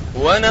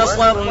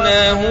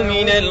ونصرناه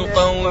من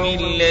القوم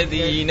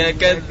الذين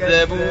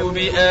كذبوا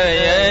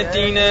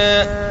بآياتنا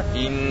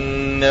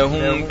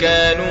إنهم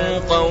كانوا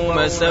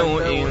قوم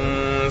سوء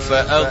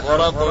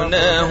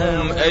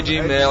فأغرقناهم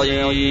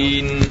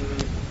أجمعين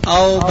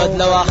او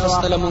بدل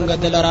واخستل مونږه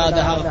دلرا د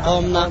هغه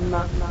قوم نه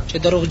چې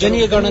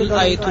دروغجنې ګڼل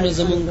آیتونه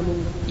زمونږ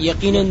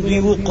یقینا دوی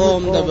و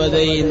قوم د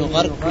بدۍ نو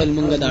غرق کړل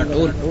مونږه دا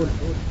ټول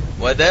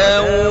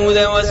وداود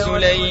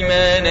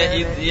وسليمان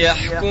إذ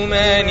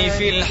يحكمان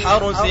في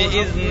الحرث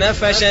إذ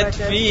نفشت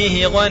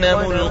فيه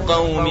غنم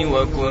القوم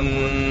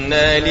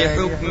وكنا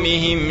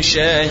لحكمهم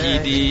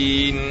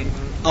شاهدين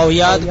او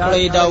یاد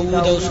کړی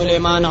داوود او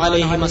سليمان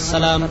علیهم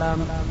السلام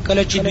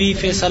کله چې دوی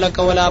فیصله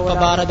کوله په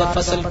بار د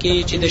فصل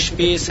کې چې د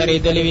شپې سره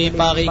دلوي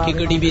پاغي کې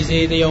ګډي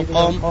بيزي د یو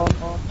قوم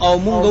او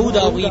مونږ و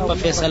داوی په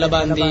فیصله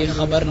باندې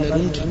خبر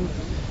لرونکي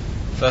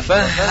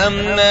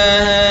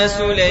ففهمناها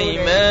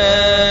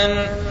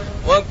سليمان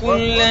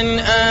وكلا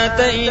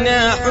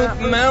آتينا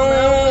حكما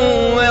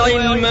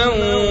وعلما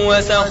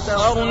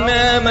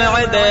وسخرنا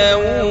مع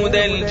داود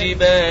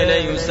الجبال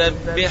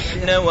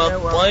يسبحن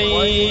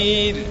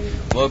والطير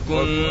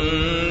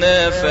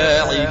وكنا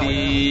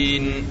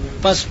فاعلين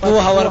پس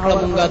پوها ورکړه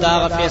مونږه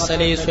دا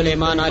فیصله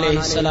سليمان عليه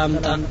السلام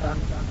ته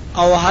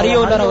او هر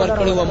یو لره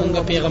ورکړو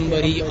مونږه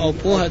پیغمبري او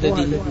پوها د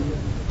دین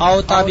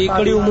او تابع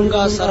کړیو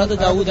مونږه سره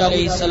د داوود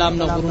عليه السلام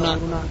نه غرونه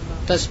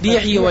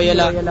تسبیح یې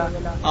ویلا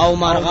او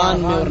مارغان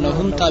مې ورله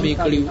هم تابع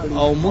کړیو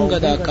او مونږه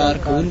دا کار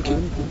کوونکو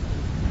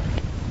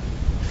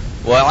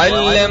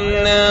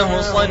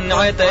وعلمناه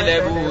صنعة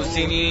لبوس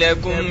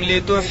لكم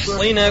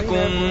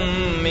لتحصنكم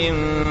من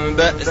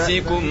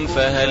بأسكم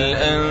فهل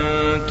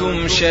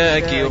أنتم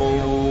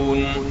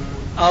شاكرون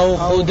او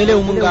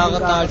خودلو مونږه هغه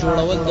ته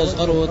جوړول د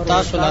زغرو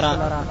تاسو لرا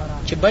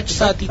چې بچ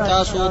ساتي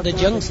تاسو د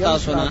جنگ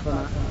تاسو نه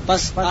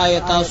پس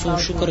آیت تاسو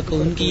شکر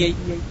کوونکی یې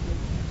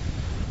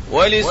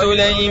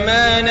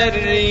ولسليمان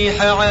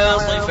الريح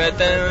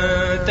عاصفة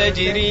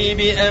تجري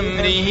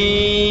بأمره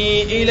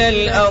إلى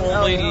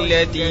الأرض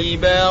التي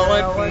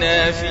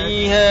باركنا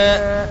فيها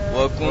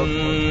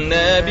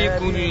وكنا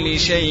بكل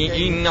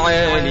شيء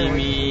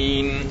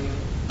عالمين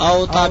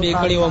او تابع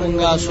کړي و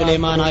مونږه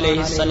سليمان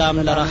عليه السلام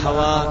لره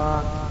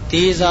هوا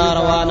تیز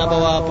روانه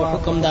بوا په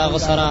حکم دا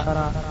غسرا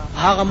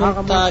هغه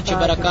مونږ ته چې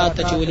برکات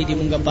ته چولې دي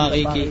مونږه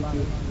پاغي کې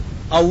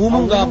او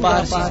مونږه په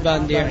هر څه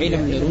باندې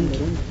علم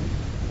لرونکي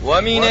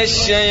ومن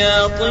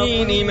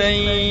الشياطين من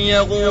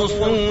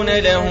يغوصون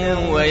له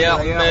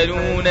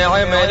ويعملون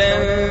عملا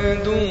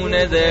دون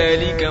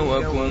ذلك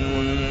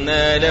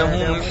وكنا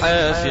لهم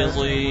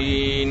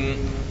حافظين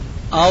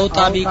او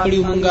تابع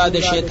کړیو مونږه د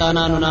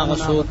شیطانانو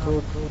ناغسوک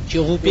چې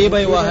غوپې به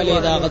وهلې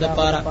داغه د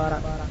پاره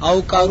او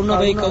کارونه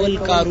به کول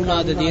کارونه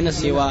د دین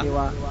سیوا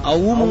او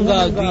مونږه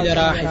دوی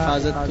لرا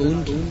حفاظت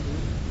کوونکی.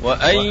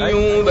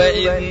 وأيوب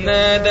إذ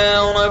نادى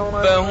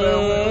ربه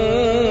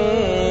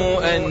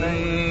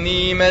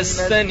أني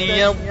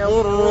مسني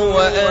الضر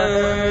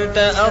وأنت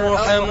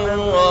أرحم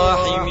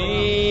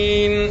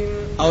الراحمين.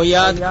 او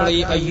یاد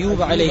کړی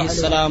ایوب علیه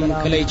السلام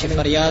کله چې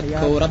فریاد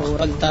کو رب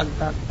خپلتا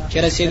چې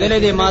رسیدلې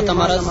د ماته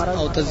مرض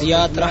او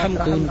تزیات رحم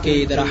کوونکې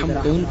د رحم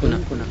کوونکو نه.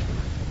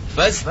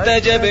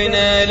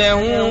 فاستجبنا له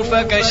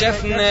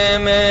فكشفنا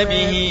ما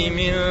به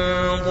من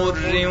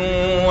ضر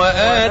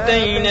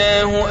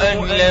وآتيناه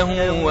أهله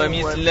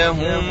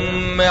ومثلهم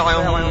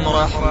معهم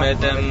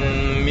رحمة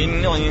من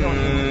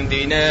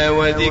عندنا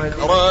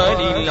وذكرى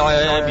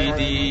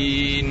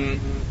للعابدين.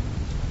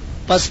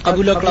 پس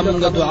قبول کړه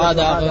مونږه دعا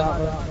داغه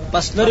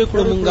پس لري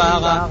کړه مونږه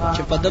هغه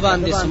چې په د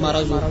باندې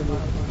سمارزو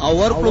او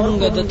ور کړه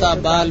مونږه دته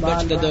بال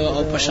بچ د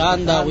او پشان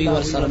دا وی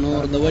ور سره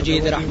نور د وجې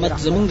د رحمت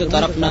زمونږ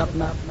طرفنا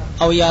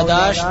او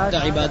یاداش د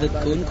عبادت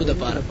کوونکو د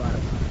پاره.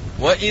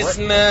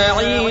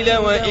 وإسماعيل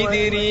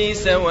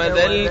وإدريس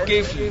وذا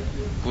الكفل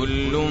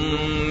كل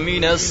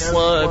من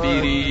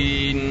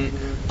الصابرين.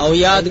 او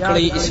یاد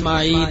کړی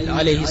اسماعیل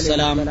علیه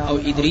السلام او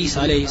ادریس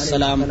علیه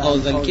السلام او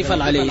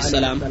ذوالکفل علیه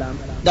السلام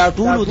دا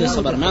ټول د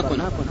صبرناکو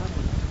نه.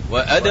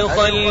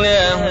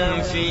 وأدخلناهم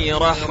في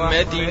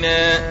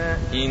رحمتنا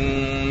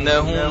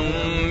إنهم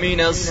من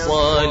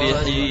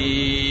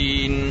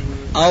الصالحين.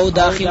 او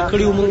داخل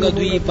کړیو مونږ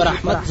دوی پر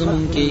رحمت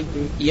زمون کې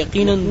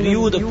یقینا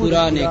دوی د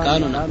پورا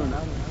نیکانو نه.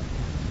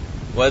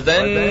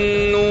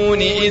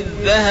 وذنون إذ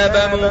ذهب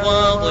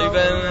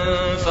مغاضبا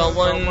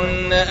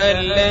فظن أن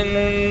لن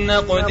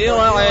نقدر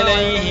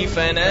عليه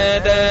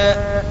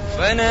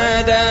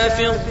فنادى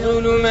في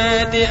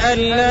الظلمات أن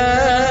لا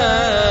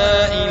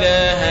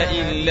إله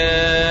إلا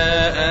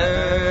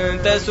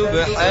أنت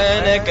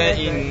سبحانك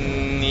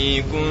إني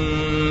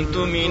كنت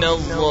من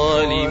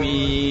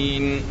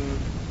الظالمين.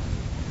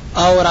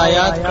 او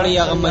رایات کړی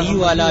هغه مہی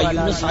والا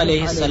یونس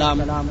علیه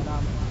السلام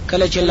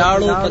کله چې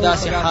لاړو په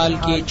داسې حال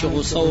کې چې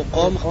غوسه او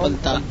قوم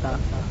خپلتا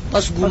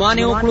پس ګمان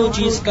وکړو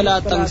چې اس کلا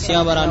تنگ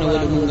سیا ورانه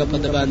ولمونګه په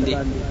د باندې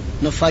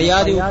نو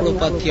فریاد وکړو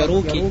په تیارو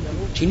کې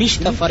چې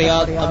نشته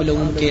فریاد قبل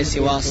اونکه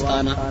سوا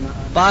ستانه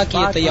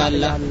پاکي ته یا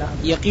الله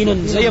یقینا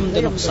زیم د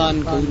نقصان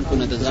کوونکو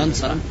نه د ځان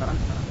سره.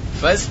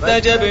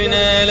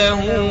 فاستجبنا له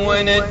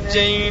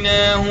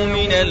ونجيناه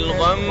من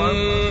الغم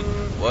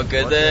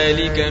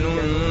وكذلك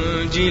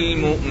ننجي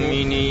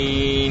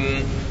المؤمنين.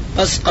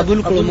 پس قبول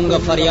کړو مونږه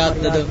فریاد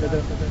دد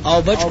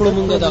او بچ کړو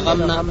مونږه د غم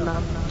نه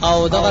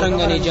او د غرنګ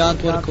نجات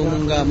ورکو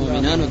مونږه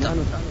مؤمنانو ته.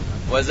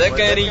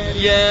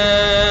 وزكريا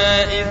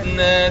إذ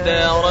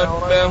نادى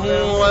ربه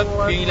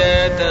رب لا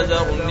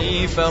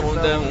تذرني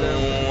فردا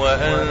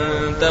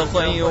وأنت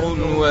خير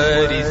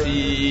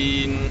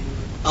الوارثين.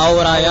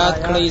 او رایات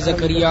کړی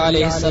زکریا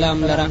علیه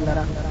السلام لره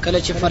کله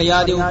چې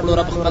فریاد وکړو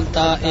رب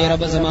خپلتا ای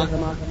رب زما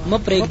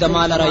مپریک د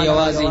مال را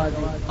یوازي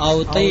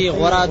او تی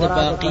غرا د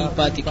باقی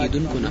پاتې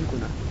کیدونکو نه.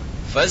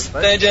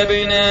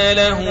 فاستجبنا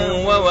له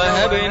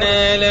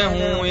ووهبنا له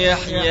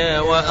يحيى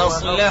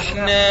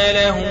وأصلحنا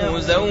له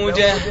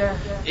زوجه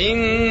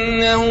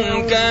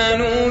إنهم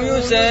كانوا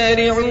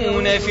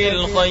يسارعون في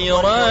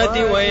الخيرات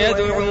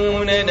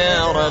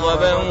ويدعوننا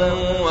رغبا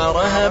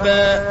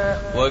ورهبا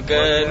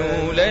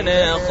وكانوا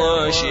لنا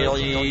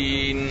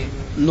خاشعين.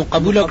 نو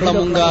قبول کړه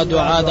مونږه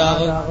دعا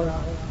داغه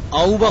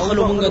او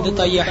بخلو مونږ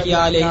د یحیی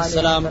علیه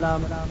السلام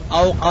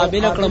او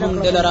قابل کړه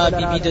مونږ دلرا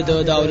بیبي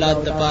د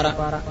اولاد د پاره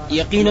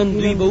یقینا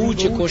دوی به و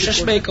چې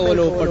کوشش به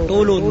کولو په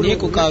ټولو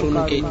نیکو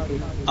کارونو کې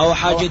او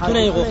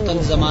حاجتونه غوښتل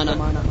زمانہ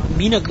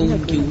مینه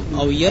کوونکو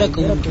او یره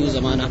کوونکو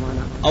زمانہ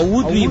او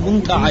دوی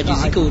مونږ ته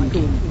عاجزی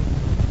کوونکو.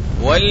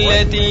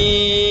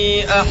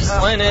 والتي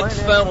أحصنت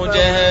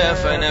فرجها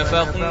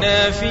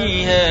فنفخنا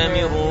فيها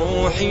من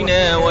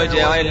روحنا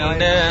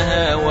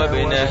وجعلناها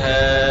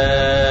وابنها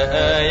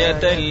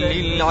آية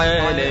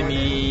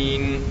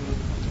للعالمين.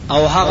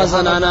 او هغه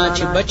زنانا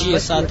چې بچي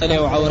ساتل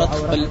او عورت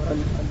خپل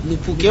نو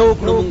پوکیو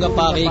کړو مونږه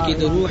پاغه کې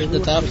د روح د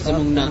طرف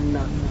زمونږ نه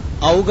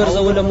او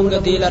ګرځول مونږه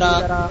دیلرا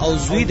او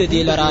زوی د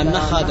دیلرا نه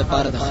خاده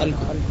پاره د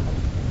خلکو.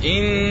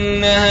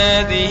 إن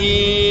هذه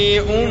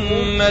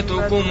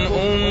أمتكم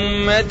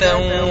أمة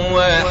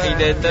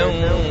واحدة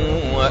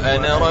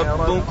وأنا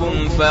ربكم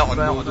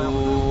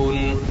فاعبدون.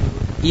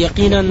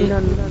 یقینا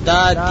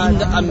دا دین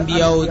د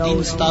انبیاء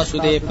دین ستاسو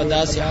دی په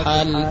داسې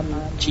حال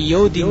چې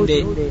یو دین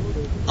دی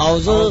او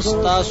زه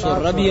ستاسو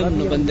رب یم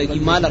نو بندگی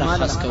مال را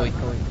خاص کوئ.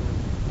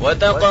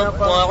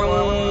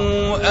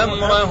 وتقطعوا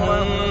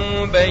أمرهم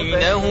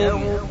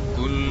بينهم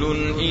كل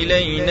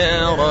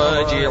إلينا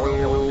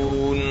راجعون.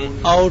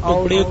 او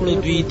ټوکړې کړو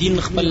دوی دین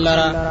خپل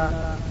لرا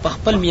په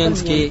خپل میانس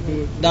کې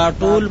دا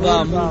ټول به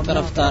مون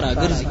طرف ته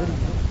راګرځي.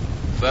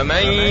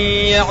 فمن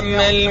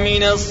يعمل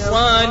من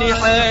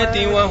الصالحات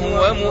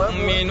وهو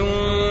مؤمن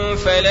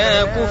فلا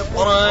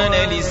كفران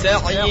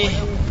لسعيه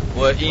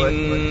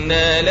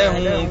وإنا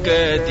له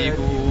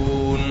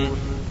كاتبون.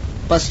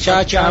 پس چا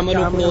چې عمل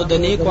وکړو د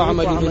نیکو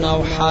عملونو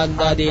او حال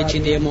دا دی چې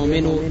د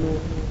مؤمنو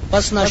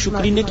پس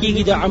ناشکری نه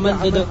کیږي د عمل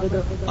د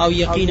او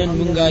یقینا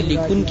مونږه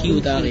لیکون کیو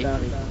داغه.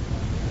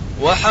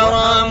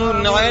 وحرام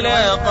على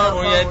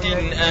قرية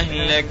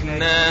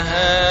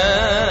أهلكناها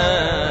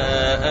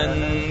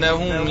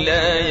أنهم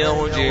لا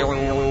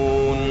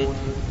يرجعون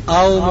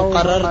او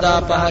مقرر دا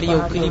په هر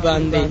یو کلی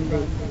باندې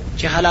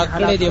چې هلاک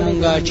کړي دي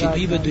مونږه چې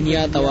دوی به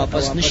دنیا ته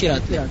واپس نشي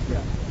راتلی.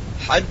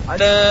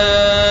 حتى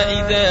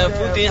إذا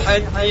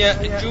فتحت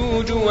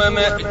يأجوج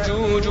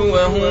ومأجوج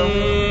وهم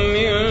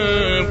من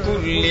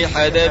كل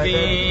حدب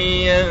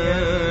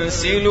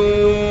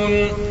ينسلون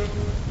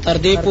تر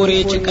دې پورې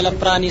چې کله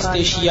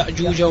پرانیستې شي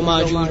یأجوج او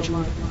ماجوج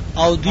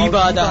او دوی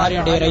به د هر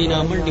ډېرۍ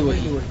نه منډې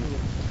وهي.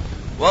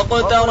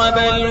 واقترب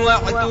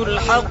الوعد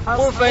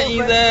الحق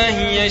فإذا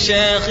هي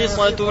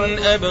شاخصة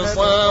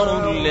أبصار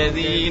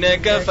الذين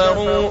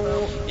كفروا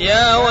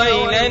يا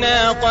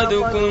ويلنا قد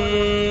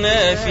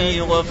كنا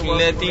في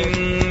غفلة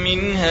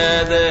من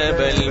هذا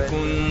بل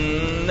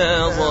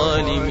كنا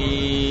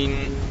ظالمين.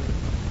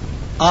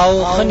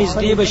 او خنز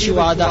دی بشي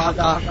وعده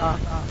حقا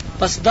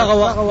پس دغه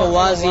وخت په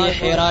واضح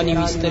حیرانی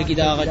وسترګي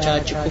دا غچا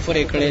چې کفر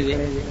کړي دي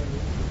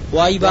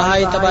وای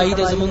بهای تباہی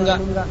د زمونږه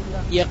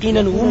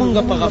یقینا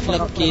ومونږه په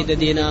غفلت کې د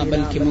دینا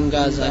بلکې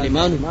مونږه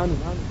ظالمانو.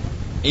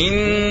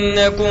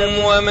 إنكم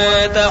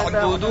وما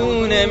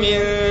تعبدون من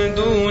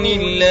دون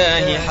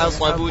الله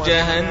حصب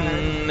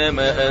جهنم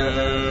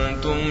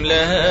أنتم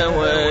لها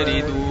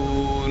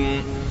واردون.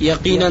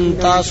 یقینا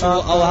تاسو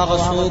او هغه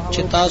څوک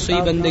چې تاسو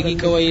یې بندگی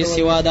کوئ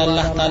سوا د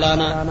الله تعالی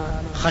نه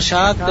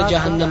خشاک د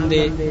جهنم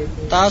دی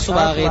تاسو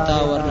باغې ته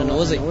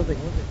ورننوځئ.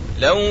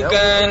 لو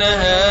كان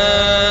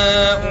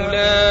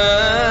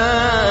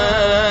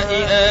هؤلاء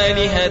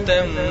آلهة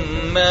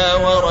ما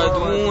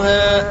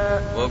وردوها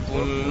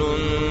وكل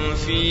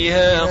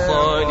فيها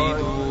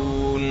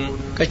خالدون.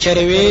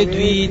 کچروي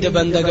دوی د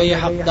بندګۍ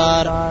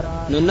حقدار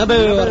نو نه به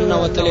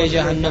ورنوتلې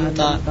جهنم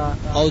ته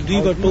او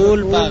دوی به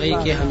ټول باغې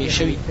کې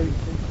همیشه وي.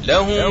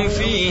 لهم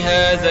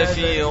فيها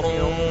زفير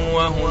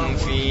وهم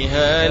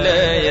فيها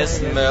لا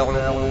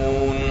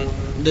يسمعون.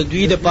 د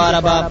دوی د پاره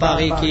با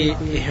باغې کې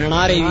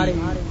هناري وي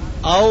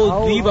او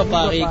دوی به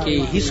باغې کې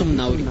هیڅ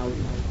ناوري.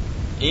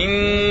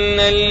 إن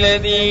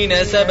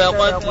الذين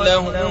سبقت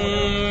لهم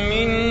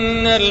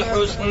منا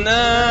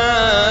الحسنى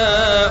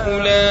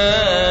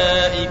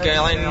أولئك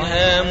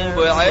عنها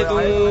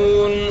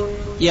مبعدون.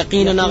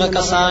 یقینا هغه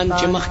کسان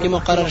چې مخکې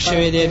مقرر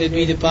شوی دی د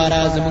دوی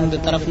لپاره زموږ د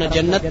طرف نه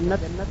جنت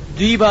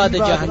دوی به د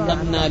جهنم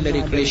نه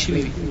لرې کړی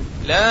شوي.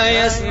 لا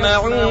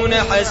يسمعون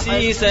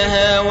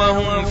حسيسها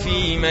وهم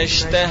فيما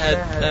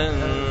اشتهت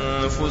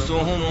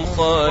أنفسهم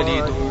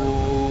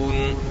خالدون.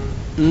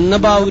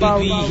 نباوري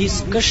دوی هیڅ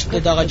کشت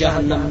دغه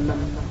جهنم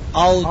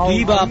او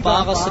دوی به په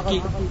هغه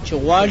سکي چې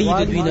غواړي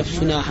د دوی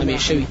نفسونه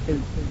همیشه وي.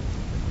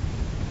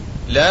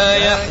 لا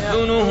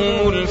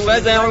يحزنهم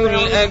الفزع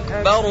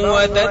الأكبر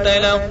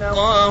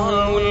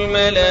وتتلقاهم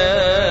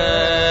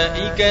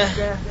الملائكة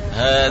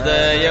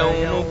هذا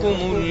يومكم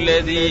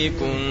الذي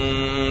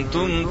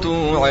كنتم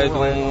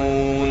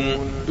توعدون.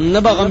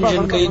 نبغم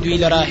جن کوي دوی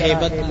لرا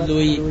هیبت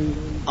لوی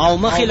او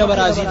مخله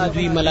برازي د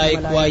دوی ملائک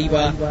وایي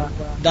با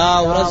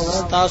دا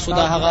ورځ تاسو د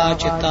هغه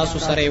چې تاسو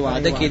سره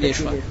وعده کې دي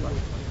شو.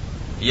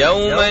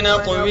 يوم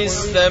نطوي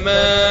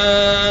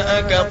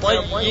السماء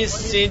كطي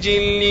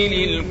السجل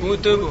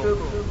للكتب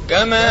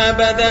كما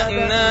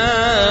بدأنا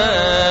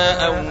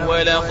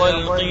أول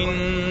خلق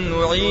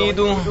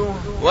نعيده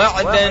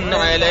وعدا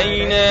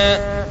علينا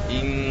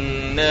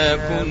إنا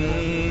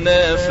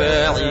كنا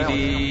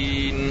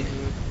فاعلين.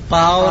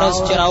 پاورس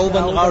چراو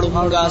بن غاړو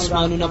مونږه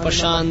اسمانونه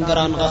پشان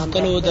دران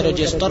غختلو د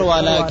رجستر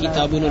والا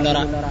کتابونو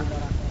لرا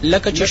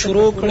لکه چې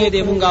شروع کړې د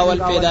مونږ اول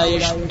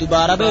پیدایش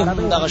دوباره به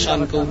هم دغه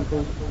شان کوو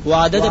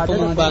وعده د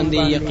پمون باندې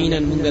یقینا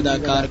مونږ دا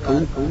کار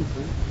کوو.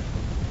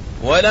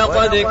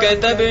 ولقد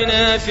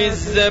كتبنا في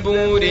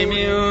الزبور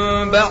من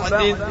بعد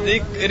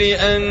الذكر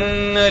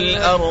أن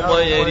الأرض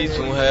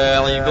يرثها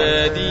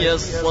عبادي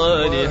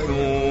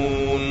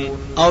الصالحون.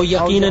 او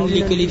یقینا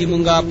لیکلی دی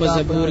مونږه په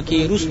زبور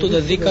کې رستو د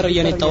ذکر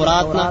یعنی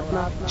تورات نه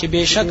چې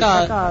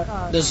بشکا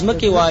د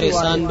زمکه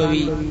وارثان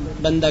بوي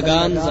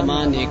بندگان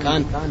زمان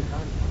نیکان.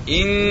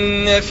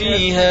 إن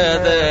في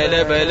هذا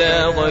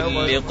لبلاغا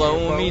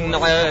لقوم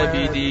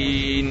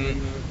عابدين.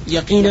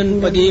 یقینا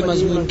په دې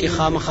مضمون کې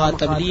خامخا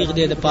تبلیغ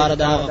دی د پاره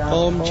د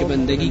قوم چې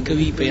بندگی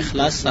کوي په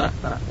اخلاص سره.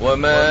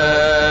 وما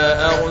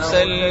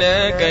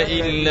أرسلناك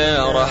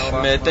إلا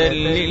رحمة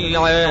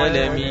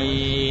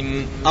للعالمين.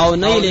 او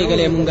نه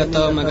لګلې مونږ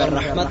ته مگر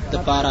رحمت د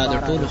پاره د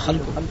ټول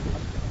خلکو.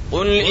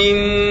 قل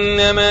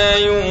إنما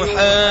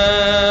يوحى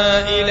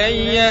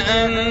إلي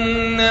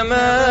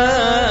أنما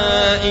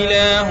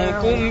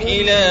إلهكم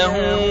إله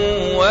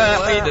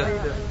واحد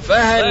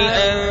فهل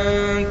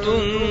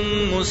أنتم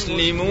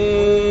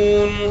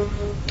مسلمون.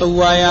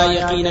 توایا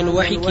یقینا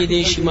وحی کې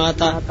دې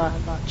شماتا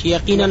چې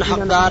یقینا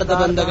حقدار د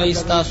بندګۍ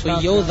استاسو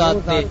یو ذات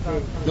دی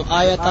نو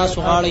آیا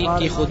تاسو غاړي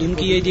کې خودون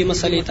کې دې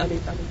مسلې ته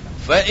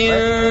فإن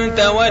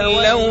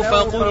تولوا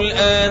فقل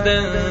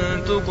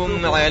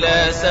آذنتكم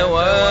على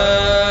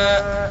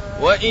سواء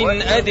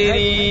وإن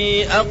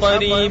أدري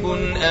أقريب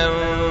أم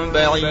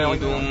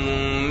بعيد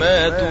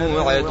ما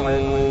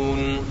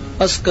توعدون.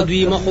 پس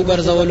کدوی مخو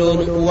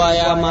ګرځولو نو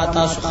وایا ما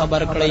تاسو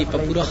خبر کړی په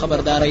پوره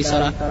خبردارۍ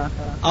سره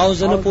او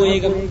زه نه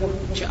پوهیږم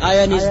چې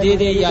آیا نږدې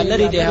دی یا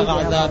لرې دی هغه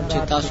عذاب چې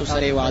تاسو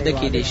سره وعده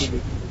کړی شي.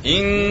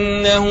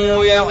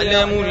 إنه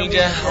يعلم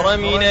الجهر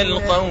من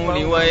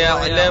القول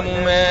ويعلم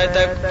ما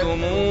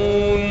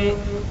تكتمون.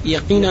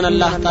 یقینا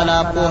الله تعالی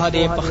په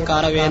دې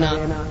پخکار وینا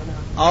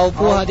او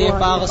په دې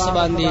پاغ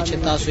سباندې چې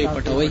تاسو یې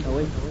پټوي.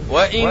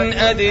 وإن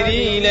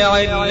أدري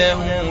لعله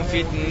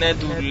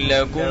فتنة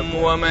لكم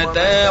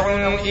ومتاع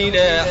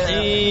إلى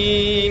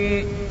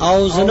حين.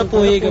 او زنه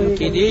پوهیږم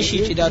کې دې شي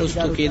چې دا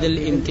رستو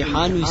کېدل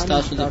امتحان وي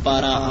تاسو د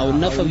پاره او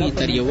نفوي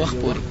تر یو وخت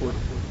پورې.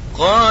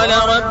 قال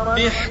رب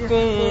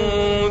احكم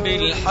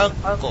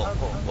بالحق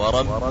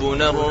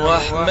وربنا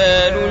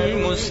الرحمن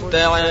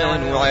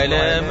المستعان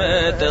على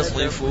ما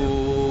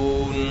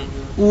تصفون.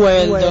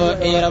 ویل د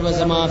ای رب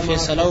زما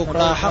فیصله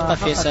وکړه حق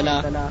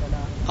فیصله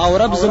او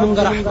رب زمونږ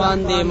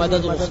رحمان دې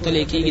مدد غوښتل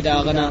کېږي دا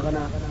غنه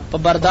په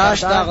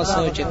برداشت دا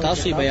غسو چې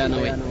تاسو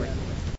بیانوي.